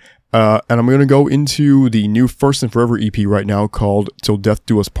through. And I'm going to go into the new First and Forever EP right now called Till Death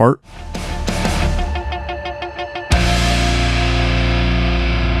Do Us Part.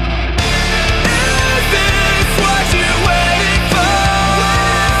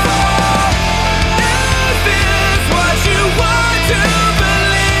 To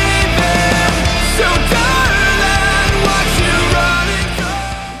believe in, so darling, what you wrote.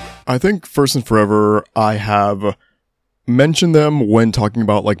 I think First and Forever, I have mentioned them when talking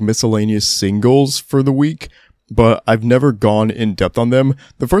about like miscellaneous singles for the week, but I've never gone in depth on them.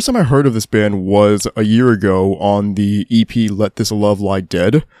 The first time I heard of this band was a year ago on the EP Let This Love Lie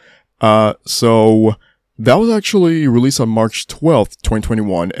Dead. So that was actually released on March 12th,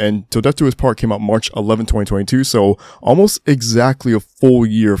 2021, and Till Death Do Us Part came out March 11th, 2022, so almost exactly a full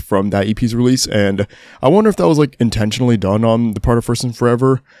year from that EP's release, and I wonder if that was like intentionally done on the part of First and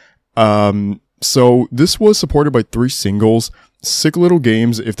Forever. So this was supported by 3 singles: Sick Little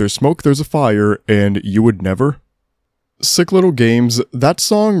Games, If There's Smoke, There's a Fire, and You Would Never. Sick Little Games, that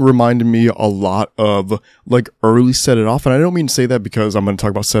song reminded me a lot of like early Set It Off, and I don't mean to say that because I'm going to talk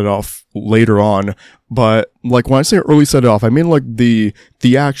about Set It Off later on, but like when I say early Set It Off, I mean like the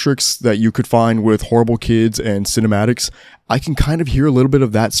theatrics that you could find with Horrible Kids and cinematics. I can kind of hear a little bit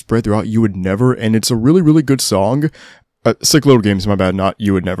of that spread throughout You Would Never, and it's a really, really good song. Sick Little Games, my bad, not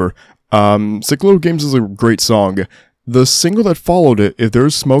You Would Never. Sick Little Games is a great song. The single that followed it, If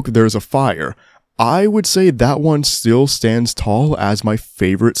There's Smoke, There's a Fire, I would say that one still stands tall as my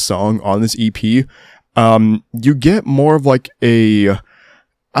favorite song on this EP. You get more of like I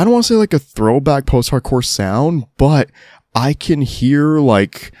don't want to say like a throwback post-hardcore sound, but I can hear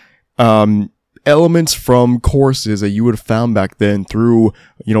like, elements from choruses that you would have found back then through,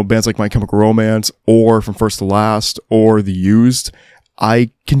 bands like My Chemical Romance or From First to Last or The Used.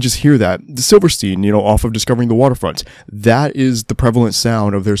 I can just hear that. The Silverstein, off of Discovering the Waterfront. That is the prevalent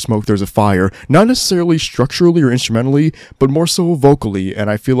sound of There's Smoke, There's a Fire. Not necessarily structurally or instrumentally, but more so vocally.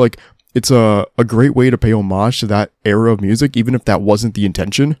 And I feel like it's a great way to pay homage to that era of music, even if that wasn't the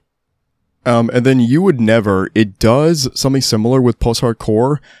intention. And then You Would Never, it does something similar with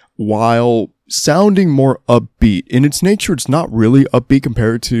post-hardcore while sounding more upbeat. In its nature, it's not really upbeat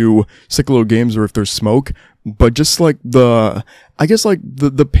compared to Sick Little Games or If There's Smoke, but just like the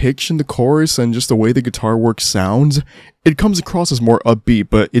pitch in the chorus and just the way the guitar work sounds, it comes across as more upbeat,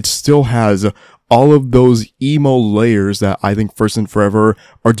 but it still has all of those emo layers that I think First and Forever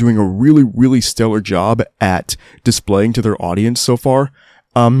are doing a really, really stellar job at displaying to their audience so far.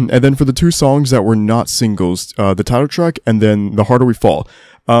 And then for the 2 songs that were not singles, the title track and then The Harder We Fall.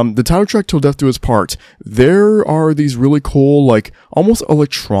 The title track, Till Death Do Us Part, there are these really cool, like, almost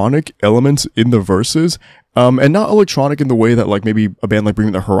electronic elements in the verses, and not electronic in the way that, like, maybe a band like Bring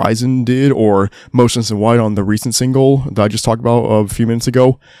Me the Horizon did, or Motionless in White on the recent single that I just talked about a few minutes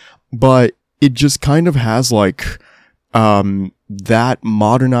ago, but it just kind of has, like, that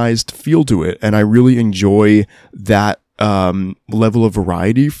modernized feel to it, and I really enjoy that, level of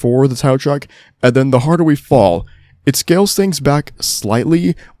variety for the title track. And then The Harder We Fall, it scales things back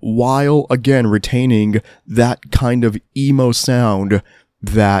slightly while again retaining that kind of emo sound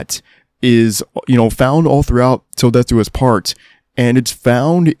that is, found all throughout Till Death Do Us Part, and it's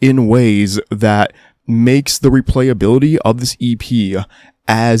found in ways that makes the replayability of this EP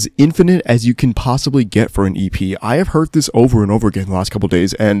as infinite as you can possibly get for an EP. I have heard this over and over again the last couple of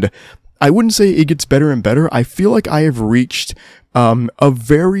days, and I wouldn't say it gets better and better. I feel like I have reached a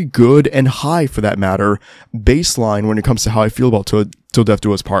very good, and high for that matter, baseline when it comes to how I feel about Till Death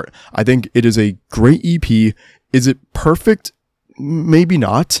Do Us Part. I think it is a great EP. Is it perfect? Maybe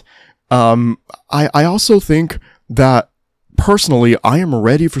not. I also think that personally, I am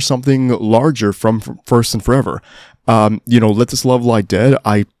ready for something larger from First and Forever. Let This Love Lie Dead,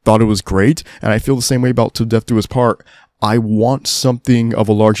 I thought it was great, and I feel the same way about Till Death Do Us Part. I want something of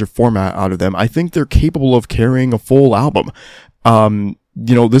a larger format out of them. I think they're capable of carrying a full album.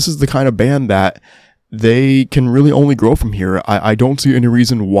 This is the kind of band that they can really only grow from here. I don't see any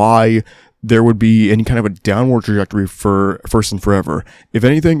reason why there would be any kind of a downward trajectory for First and Forever. If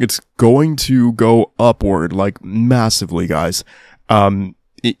anything, it's going to go upward, like massively, guys.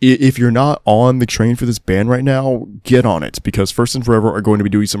 If you're not on the train for this band right now, get on it, because First and Forever are going to be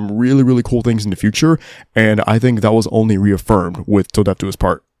doing some really, really cool things in the future, and I think that was only reaffirmed with Till Death Do Us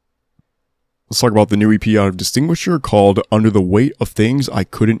Part. Let's talk about the new EP out of Distinguisher called Under the Weight of Things I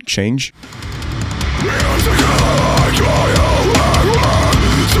Couldn't Change.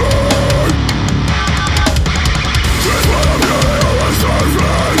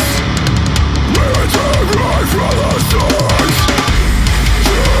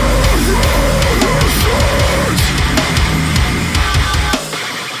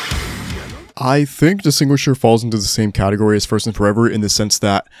 I think Distinguisher falls into the same category as First and Forever in the sense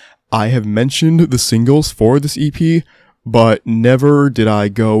that I have mentioned the singles for this EP, but never did I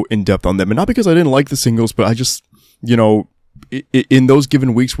go in depth on them. And not because I didn't like the singles, but I just, in those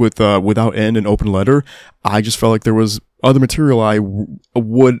given weeks with Without End and Open Letter, I just felt like there was other material I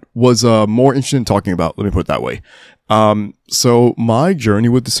was more interested in talking about. Let me put it that way. So my journey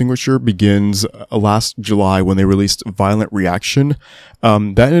with Distinguisher begins last July when they released Violent Reaction.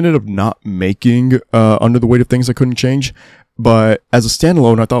 That ended up not making Under the Weight of Things I Couldn't Change. But as a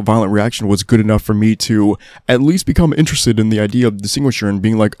standalone, I thought Violent Reaction was good enough for me to at least become interested in the idea of Distinguisher and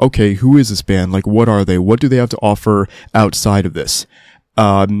being like, okay, who is this band? Like, what are they? What do they have to offer outside of this?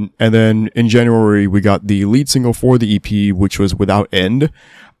 And then in January, we got the lead single for the EP, which was Without End.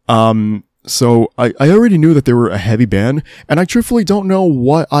 So I already knew that they were a heavy band, and I truthfully don't know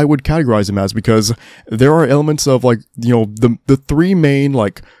what I would categorize them as, because there are elements of, like, you know, the three main,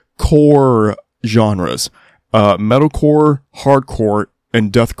 like, core genres, metalcore, hardcore,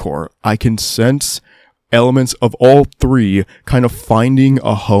 and deathcore. I can sense elements of all three kind of finding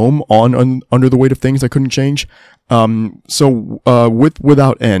a home on Under the Weight of Things I Couldn't Change. With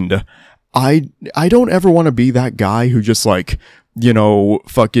Without End, I don't ever want to be that guy who just, like, you know,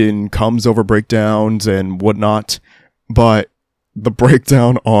 fucking comes over breakdowns and whatnot, but the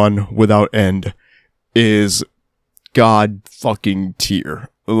breakdown on Without End is god fucking tier.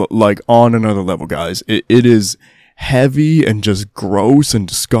 Like, on another level, guys. It is heavy and just gross and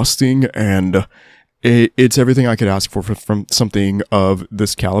disgusting, and it's everything I could ask for from something of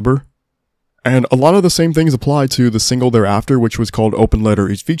this caliber. And a lot of the same things apply to the single thereafter, which was called Open Letter.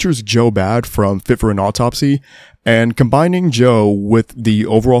 It features Joe Bad from Fit for an Autopsy, and combining Joe with the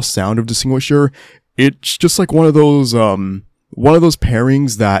overall sound of Distinguisher, it's just like one of those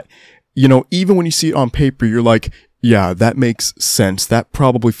pairings that, you know, even when you see it on paper, you're like, yeah, that makes sense. That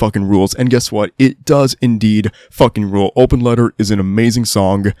probably fucking rules. And guess what? It does indeed fucking rule. Open Letter is an amazing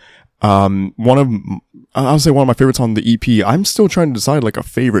song. I would say one of my favorites on the EP. I'm still trying to decide, like, a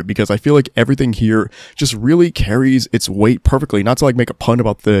favorite, because I feel like everything here just really carries its weight perfectly. Not to, like, make a pun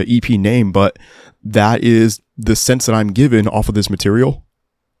about the EP name, but that is the sense that I'm given off of this material.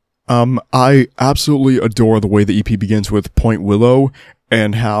 I absolutely adore the way the EP begins with Point Willow,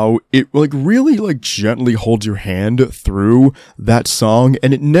 and how it, like, really, like, gently holds your hand through that song,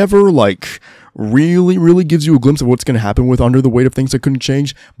 and it never, like, really gives you a glimpse of what's going to happen with Under the Weight of Things I Couldn't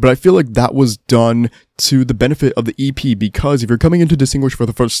Change. But I feel like that was done to the benefit of the EP, because if you're coming into Distinguish for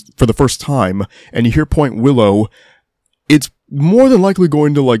the first time and you hear Point Willow, it's more than likely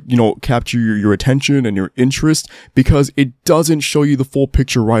going to, like, you know, capture your attention and your interest, because it doesn't show you the full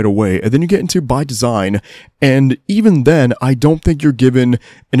picture right away. And then you get into By Design, and even then, I don't think you're given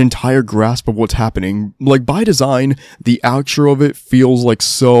an entire grasp of what's happening. Like, By Design, the outro of it feels like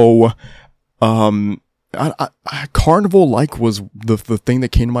so, Carnival-like was the thing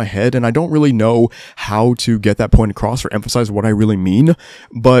that came to my head, and I don't really know how to get that point across or emphasize what I really mean.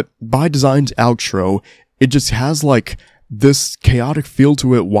 But By Design's outro, it just has, like, this chaotic feel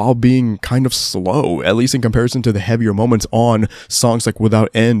to it while being kind of slow, at least in comparison to the heavier moments on songs like Without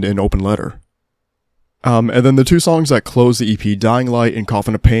End and Open Letter. And then the two songs that close the EP, Dying Light and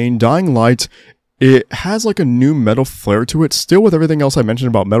Coffin of Pain. Dying Light, it has, like, a new metal flair to it, still with everything else I mentioned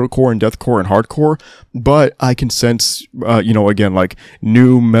about metalcore and deathcore and hardcore, but I can sense, you know, again, like,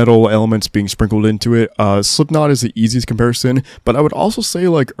 new metal elements being sprinkled into it. Slipknot is the easiest comparison, but I would also say,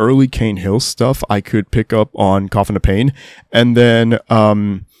 like, early Cane Hill stuff I could pick up on Coffin of Pain. And then,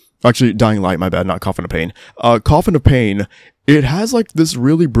 actually, Dying Light, my bad, not Coffin of Pain. Coffin of Pain, it has, like, this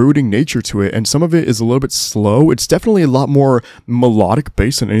really brooding nature to it, and some of it is a little bit slow. It's definitely a lot more melodic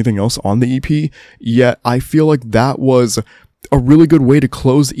based than anything else on the EP, yet I feel like that was a really good way to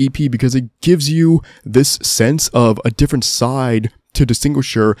close the EP, because it gives you this sense of a different side to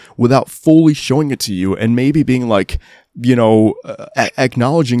Distinguisher without fully showing it to you, and maybe being like, you know,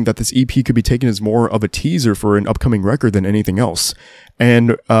 acknowledging that this EP could be taken as more of a teaser for an upcoming record than anything else.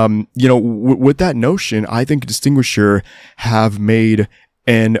 And, you know, with that notion, I think Distinguisher have made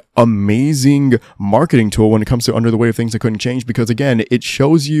an amazing marketing tool when it comes to Under the Weight of Things I Couldn't Change, because again, it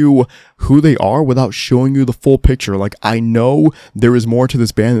shows you who they are without showing you the full picture. Like, I know there is more to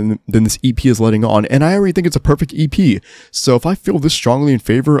this band than this EP is letting on, and I already think it's a perfect EP. So if I feel this strongly in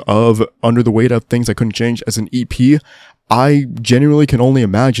favor of Under the Weight of Things I Couldn't Change as an EP, I genuinely can only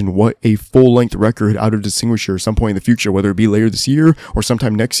imagine what a full-length record out of Distinguisher at some point in the future, whether it be later this year or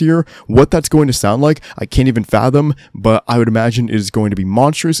sometime next year, what that's going to sound like, I can't even fathom, but I would imagine it is going to be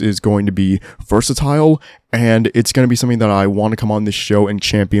monstrous, it is going to be versatile, and it's going to be something that I want to come on this show and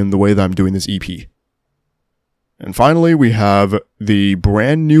champion the way that I'm doing this EP. And finally, we have the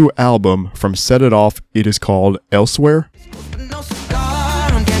brand new album from Set It Off. It is called Elsewhere. No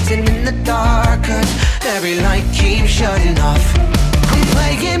cigar, I'm dancing in the dark, 'cause every light keeps shutting off. I'm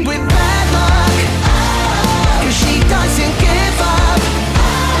playing with bad luck, 'cause she doesn't give up.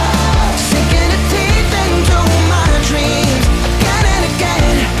 Sinking her teeth into my dreams again and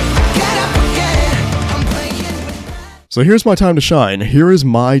again. Get up again. I'm playing with bad So here's my time to shine. Here is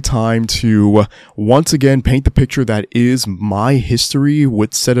my time to once again paint the picture that is my history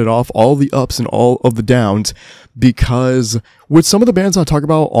with Set It Off, all the ups and all of the downs, because with some of the bands I talk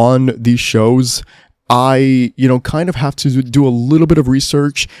about on these shows, I, kind of have to do a little bit of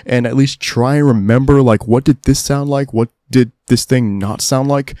research and at least try and remember, like, what did this sound like? What did this thing not sound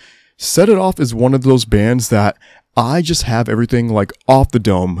like? Set It Off is one of those bands that I just have everything, like, off the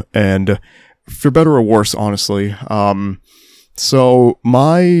dome, and for better or worse, honestly. So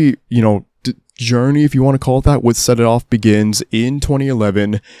my, journey, if you want to call it that, with Set It Off begins in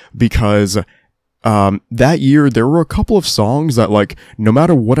 2011, because that year there were a couple of songs that, like, no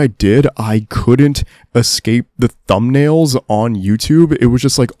matter what I did, I couldn't escape the thumbnails on YouTube. It was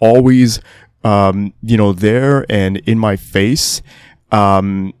just, like, always, there and in my face.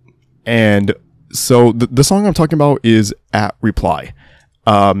 And so the song I'm talking about is At Reply.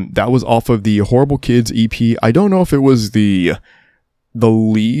 That was off of the Horrible Kids EP. I don't know if it was the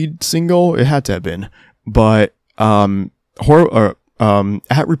lead single. It had to have been, but, At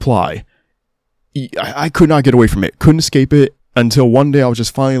Reply, I could not get away from it. Couldn't escape it until one day I was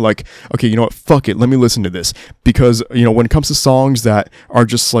just finally like, okay, you know what? Fuck it. Let me listen to this. Because, when it comes to songs that are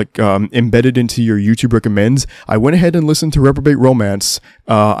just like, embedded into your YouTube recommends, I went ahead and listened to Reprobate Romance.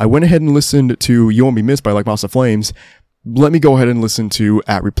 I went ahead and listened to You Won't Be Missed by Like Mouse of Flames. Let me go ahead and listen to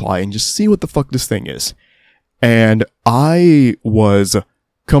At Reply and just see what the fuck this thing is. And I was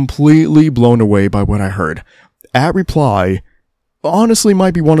completely blown away by what I heard. At Reply honestly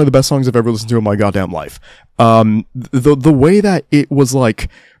might be one of the best songs I've ever listened to in my goddamn life. The way that it was, like,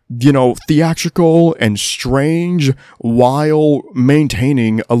 theatrical and strange while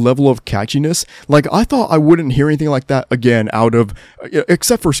maintaining a level of catchiness. Like, I thought I wouldn't hear anything like that again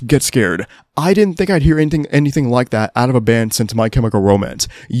except for Get Scared. I didn't think I'd hear anything like that out of a band since My Chemical Romance.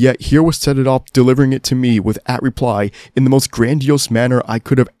 Yet here was Set It Off delivering it to me with At Reply in the most grandiose manner I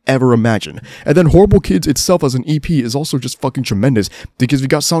could have ever imagined. And then Horrible Kids itself as an EP is also just fucking tremendous, because we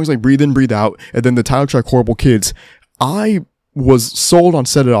got songs like Breathe In, Breathe Out, and then the title track Horrible Kids. I was sold on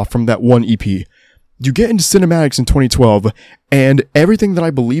Set It Off from that one EP. You get into Cinematics in 2012, and everything that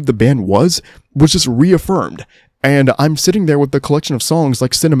I believed the band was just reaffirmed. And I'm sitting there with the collection of songs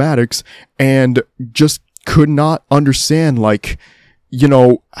like Cinematics and just could not understand, like,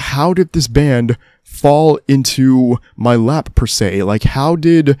 how did this band fall into my lap per se? Like, how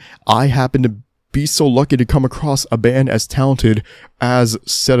did I happen to be so lucky to come across a band as talented as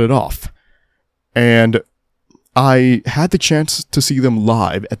Set It Off? And I had the chance to see them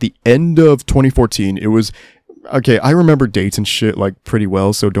live at the end of 2014. It was, okay, I remember dates and shit, like, pretty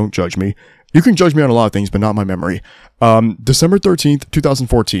well, so don't judge me. You can judge me on a lot of things, but not my memory. December 13th,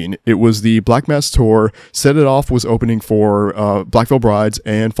 2014, it was the Black Mass tour. Set It Off was opening for Black Veil Brides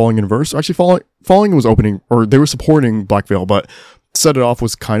and Falling in Verse. Actually, Falling was opening, or they were supporting Black Veil, but Set It Off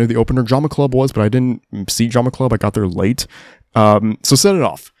was kind of the opener. Drama Club was, but I didn't see Drama Club. I got there late. So Set It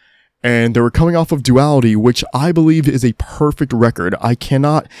Off. And they were coming off of Duality, which I believe is a perfect record. I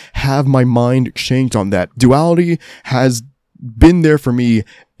cannot have my mind changed on that. Duality has been there for me,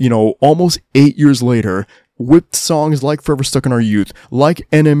 almost 8 years later, with songs like Forever Stuck in Our Youth, like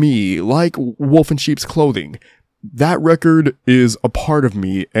NME, like Wolf in Sheep's Clothing. That record is a part of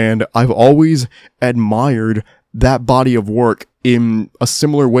me, and I've always admired that body of work in a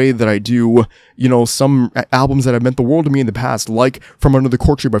similar way that I do, some albums that have meant the world to me in the past, like From Under the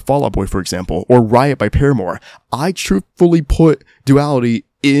Cork Tree by Fall Out Boy, for example, or Riot by Paramore. I truthfully put Duality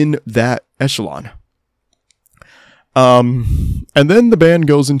in that echelon. And then the band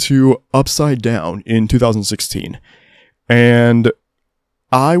goes into Upside Down in 2016. And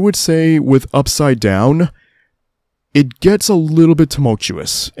I would say with Upside Down, it gets a little bit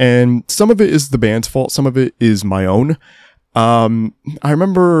tumultuous. And some of it is the band's fault, some of it is my own. I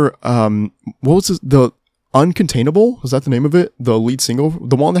remember, what was this? The Uncontainable? Was that the name of it? The lead single?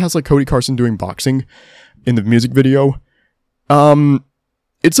 The one that has, like, Cody Carson doing boxing in the music video.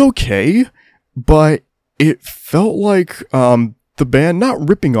 It's okay, but it felt like, the band not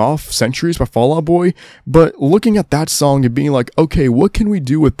ripping off Centuries by Fall Out Boy, but looking at that song and being like, okay, what can we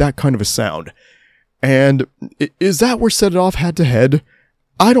do with that kind of a sound? And is that where Set It Off had to head?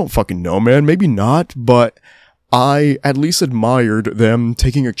 I don't fucking know, man. Maybe not, but I at least admired them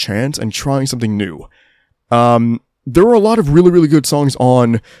taking a chance and trying something new. There were a lot of really, really good songs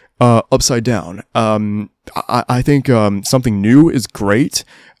on Upside Down. I think Something New is great.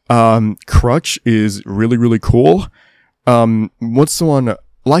 Crutch is really, really cool. What's the one?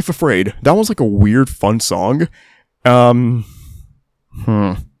 Life Afraid. That one's like a weird, fun song.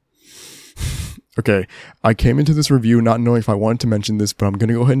 Okay, I came into this review not knowing if I wanted to mention this, but I'm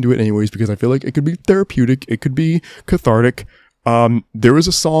gonna go ahead and do it anyways because I feel like it could be therapeutic, it could be cathartic. There is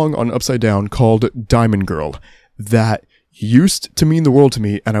a song on Upside Down called Diamond Girl that used to mean the world to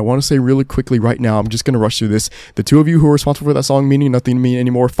me, and I want to say really quickly right now, I'm just gonna rush through this. The two of you who are responsible for that song meaning nothing to me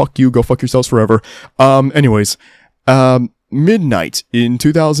anymore, fuck you, go fuck yourselves forever. Anyways, Midnight in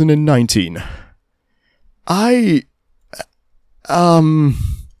 2019.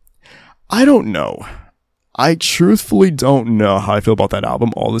 I don't know. I truthfully don't know how I feel about that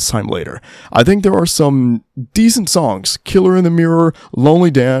album all this time later. I think there are some decent songs. Killer in the Mirror,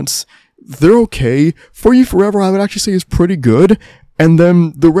 Lonely Dance, they're okay. For You Forever, I would actually say is pretty good. And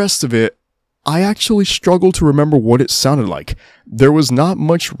then the rest of it, I actually struggle to remember what it sounded like. There was not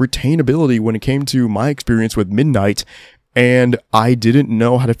much retainability when it came to my experience with Midnight, and I didn't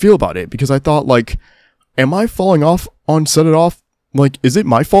know how to feel about it because I thought, like, am I falling off on Set It Off? Like, is it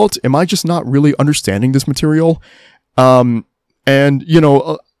my fault? Am I just not really understanding this material? And, you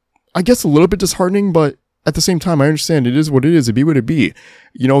know, I guess a little bit disheartening, but at the same time, I understand it is what it is. It be what it be.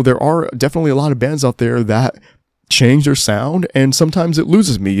 You know, there are definitely a lot of bands out there that change their sound, and sometimes it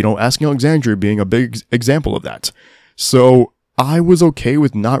loses me. You know, Asking Alexandria being a big example of that. So I was okay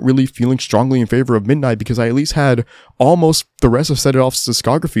with not really feeling strongly in favor of Midnight because I at least had almost the rest of Set It Off's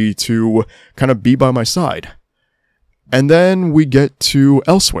discography to kind of be by my side. And then we get to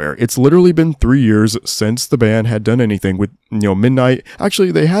Elsewhere. It's literally been 3 years since the band had done anything with, you know, Midnight. Actually,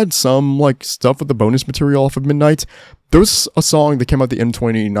 they had some, like, stuff with the bonus material off of Midnight. There was a song that came out at the end of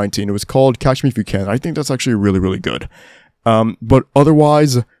 2019. It was called Catch Me If You Can. I think that's actually really, really good. But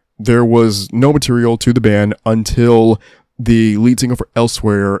otherwise, there was no material to the band until the lead single for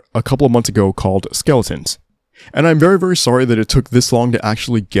Elsewhere a couple of months ago called Skeletons. And I'm very, very sorry that it took this long to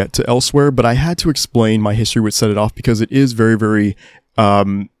actually get to Elsewhere, but I had to explain my history with Set It Off because it is very, very,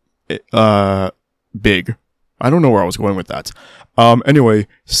 big. I don't know where I was going with that. Anyway,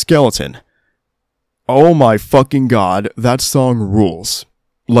 Skeleton. Oh my fucking god, that song rules.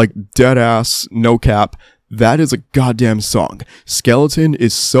 Like, dead ass, no cap. That is a goddamn song. Skeleton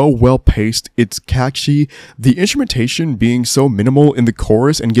is so well paced, it's catchy. The instrumentation being so minimal in the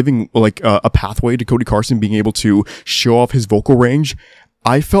chorus and giving like a pathway to Cody Carson being able to show off his vocal range.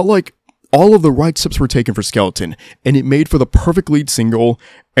 I felt like all of the right steps were taken for Skeleton, and it made for the perfect lead single.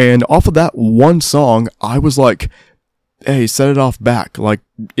 And off of that one song, I was like, hey, Set It Off back. Like,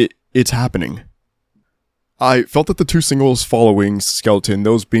 it's happening. I felt that the two singles following Skeleton,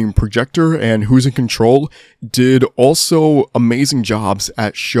 those being Projector and Who's in Control, did also amazing jobs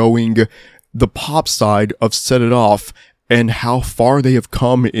at showing the pop side of Set It Off and how far they have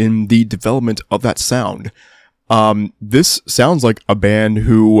come in the development of that sound. This sounds like a band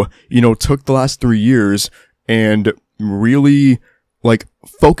who, you know, took the last 3 years and really, like,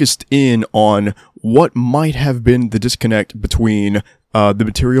 focused in on what might have been the disconnect between the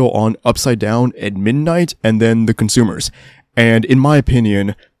material on Upside Down at Midnight and then the consumers. And in my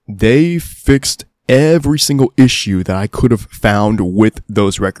opinion, they fixed every single issue that I could have found with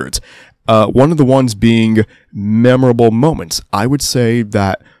those records. One of the ones being memorable moments. I would say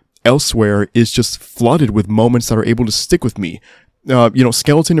that Elsewhere is just flooded with moments that are able to stick with me. You know,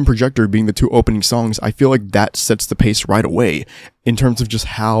 Skeleton and Projector being the two opening songs, I feel like that sets the pace right away in terms of just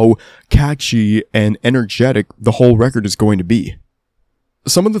how catchy and energetic the whole record is going to be.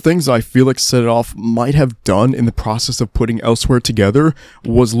 Some of the things I feel like Set It Off might have done in the process of putting Elsewhere together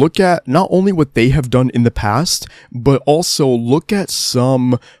was look at not only what they have done in the past, but also look at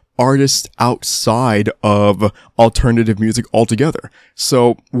some artists outside of alternative music altogether.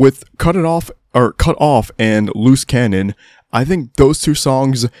 So with Cut Off and Loose Cannon, I think those two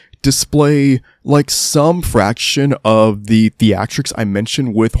songs display like some fraction of the theatrics I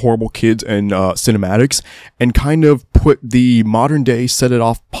mentioned with Horrible Kids and Cinematics, and kind of put the modern day Set It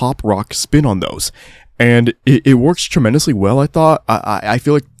Off pop rock spin on those. And it works tremendously well, I thought. I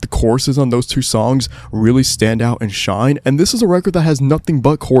feel like the choruses on those two songs really stand out and shine. And this is a record that has nothing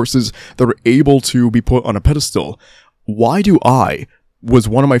but choruses that are able to be put on a pedestal. Why Do I was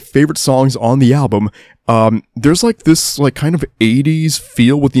one of my favorite songs on the album. There's like this like kind of 80s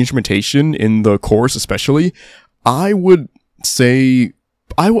feel with the instrumentation in the chorus especially. I would say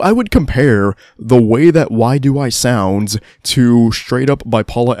I would compare the way that Why Do I sounds to Straight Up by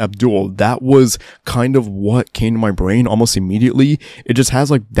Paula Abdul. That was kind of what came to my brain almost immediately. It just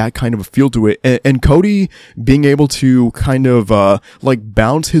has like that kind of a feel to it. And Cody being able to kind of like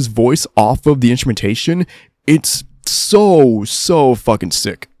bounce his voice off of the instrumentation, it's so fucking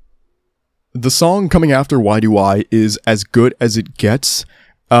sick. The song coming after Why Do I is as good as it gets.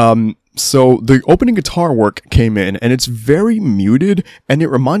 So the opening guitar work came in and it's very muted and it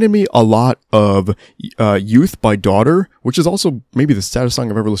reminded me a lot of Youth by Daughter, which is also maybe the saddest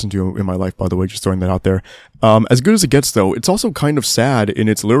song I've ever listened to in my life, by the way, just throwing that out there. As good as it gets though, it's also kind of sad in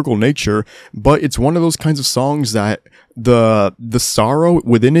its lyrical nature, but it's one of those kinds of songs that the sorrow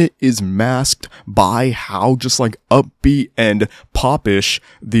within it is masked by how just like upbeat and popish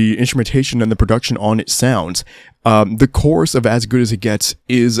the instrumentation and the production on it sounds. The chorus of As Good As It Gets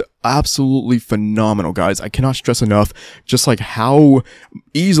is absolutely phenomenal, guys. I cannot stress enough just like how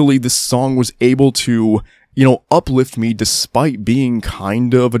easily this song was able to, uplift me despite being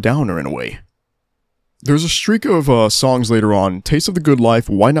kind of a downer in a way. There's a streak of songs later on: Taste of the Good Life,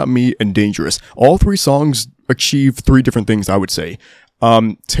 Why Not Me, and Dangerous. All three songs achieve three different things, I would say.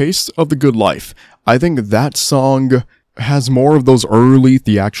 Taste of the Good Life. I think that song has more of those early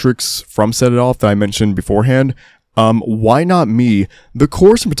theatrics from Set It Off that I mentioned beforehand. Why Not Me? The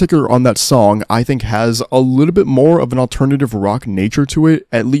chorus in particular on that song, I think, has a little bit more of an alternative rock nature to it,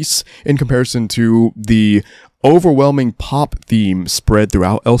 at least in comparison to the overwhelming pop theme spread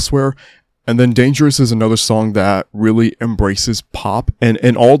throughout Elsewhere. And then Dangerous is another song that really embraces pop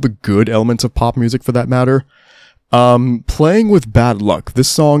and all the good elements of pop music for that matter. Playing with Bad Luck. This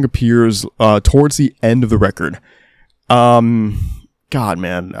song appears towards the end of the record. God,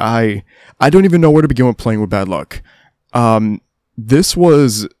 man, I don't even know where to begin with Playing with Bad Luck. This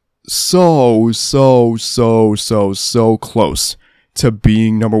was so close to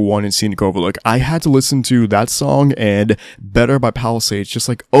being number one in Scenic Overlook. I had to listen to that song and Better by Palisades just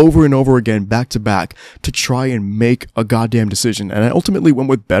like over and over again, back to back, to try and make a goddamn decision. And I ultimately went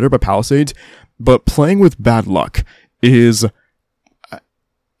with Better by Palisades, but Playing with Bad Luck is,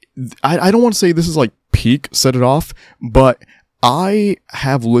 I don't want to say this is like peak Set It Off, but I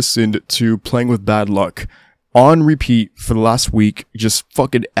have listened to Playing with Bad Luck on repeat for the last week, just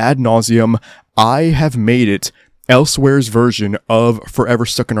fucking ad nauseum. I have made it Elsewhere's version of Forever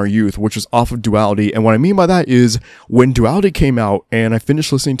Stuck in Our Youth, which was off of Duality. And what I mean by that is when Duality came out and I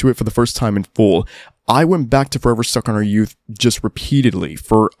finished listening to it for the first time in full, I went back to Forever Stuck in Our Youth just repeatedly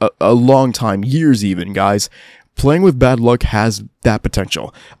for a long time, years even, guys. Playing with Bad Luck has that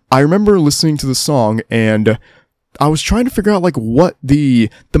potential. I remember listening to the song and I was trying to figure out like what the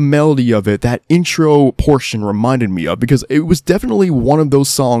melody of it, that intro portion reminded me of, because it was definitely one of those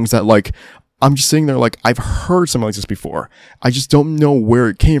songs that like, I'm just sitting there like, I've heard something like this before. I just don't know where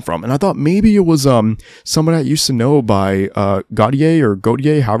it came from. And I thought maybe it was someone I used to know by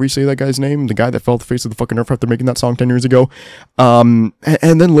Gaudier, however you say that guy's name, the guy that fell off the face of the fucking earth after making that song 10 years ago. And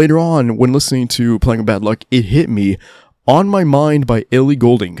then later on, when listening to Playing with Bad Luck, it hit me. On My Mind by Ellie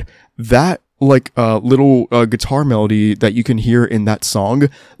Goulding. That like little guitar melody that you can hear in that song,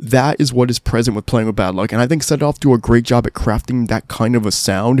 that is what is present with Playing with Bad Luck. And I think Set It Off do a great job at crafting that kind of a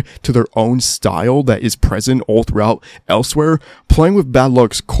sound to their own style that is present all throughout Elsewhere. Playing with Bad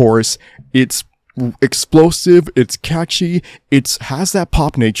Luck's chorus, it's explosive, it's catchy, it has that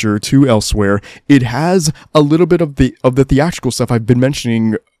pop nature to Elsewhere. It has a little bit of the theatrical stuff I've been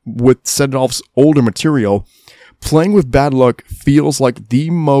mentioning with Set It Off's older material. Playing with Bad Luck feels like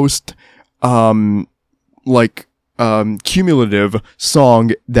the most cumulative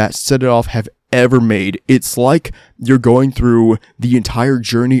song that Set It Off have ever made. It's like you're going through the entire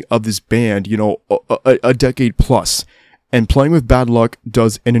journey of this band, a decade plus. And Playing with Bad Luck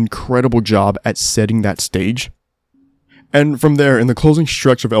does an incredible job at setting that stage. And from there, in the closing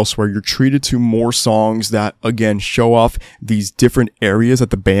stretch of Elsewhere, you're treated to more songs that, again, show off these different areas that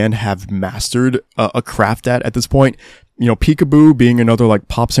the band have mastered a craft at this point. Peekaboo being another like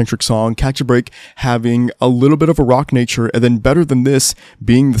pop-centric song, Catch a Break having a little bit of a rock nature, and then Better Than This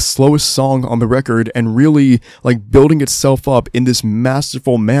being the slowest song on the record and really like building itself up in this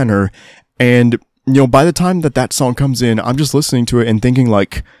masterful manner. And, by the time that song comes in, I'm just listening to it and thinking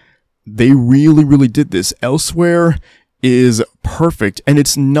like, they really, really did this. Elsewhere is perfect, and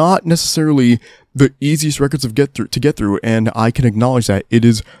it's not necessarily the easiest records to get through, and I can acknowledge that. It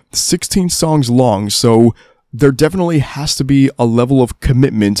is 16 songs long, so there definitely has to be a level of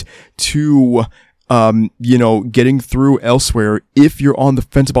commitment to, getting through Elsewhere if you're on the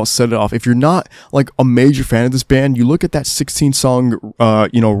fence about Set It Off. If you're not like a major fan of this band, you look at that 16 song,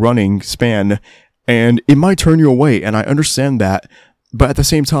 running span, and it might turn you away, and I understand that, but at the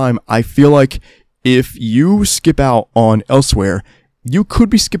same time, I feel like if you skip out on Elsewhere, you could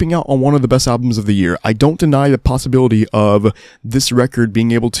be skipping out on one of the best albums of the year. I don't deny the possibility of this record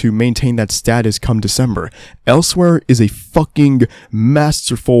being able to maintain that status come December. Elsewhere is a fucking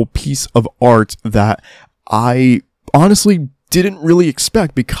masterful piece of art that I honestly didn't really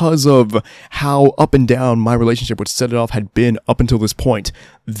expect because of how up and down my relationship with Set It Off had been up until this point.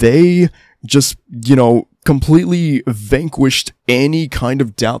 They just, completely vanquished any kind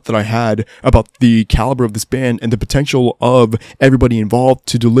of doubt that I had about the caliber of this band and the potential of everybody involved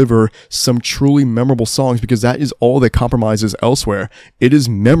to deliver some truly memorable songs, because that is all that compromises Elsewhere. It is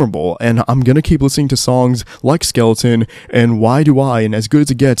memorable, and I'm gonna keep listening to songs like Skeleton and Why Do I and As Good As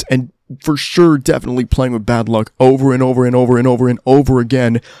It Gets, and for sure definitely playing with Bad Luck over and over and over and over and over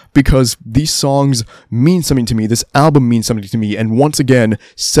again, because these songs mean something to me. This album means something to me, and once again,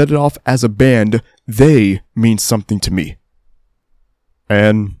 Set It Off as a band, they mean something to me.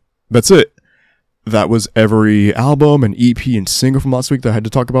 And that's it. That was every album and EP and single from last week that I had to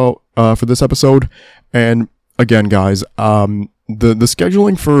talk about for this episode. And again, guys, the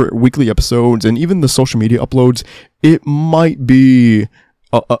scheduling for weekly episodes and even the social media uploads, it might be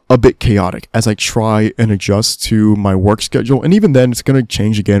a bit chaotic as I try and adjust to my work schedule. And even then, it's going to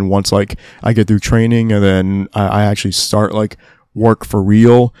change again once I get through training and then I actually start work for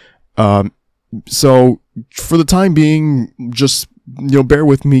real. So for the time being, just, bear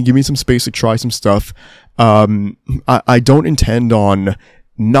with me, give me some space to try some stuff. I don't intend on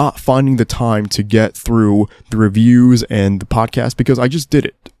not finding the time to get through the reviews and the podcast, because I just did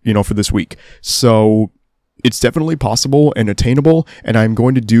it, for this week. So it's definitely possible and attainable, and I'm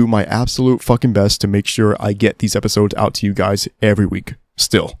going to do my absolute fucking best to make sure I get these episodes out to you guys every week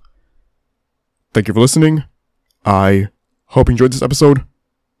still. Thank you for listening. I hope you enjoyed this episode,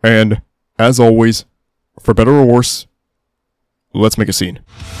 and as always, for better or worse, let's make a scene.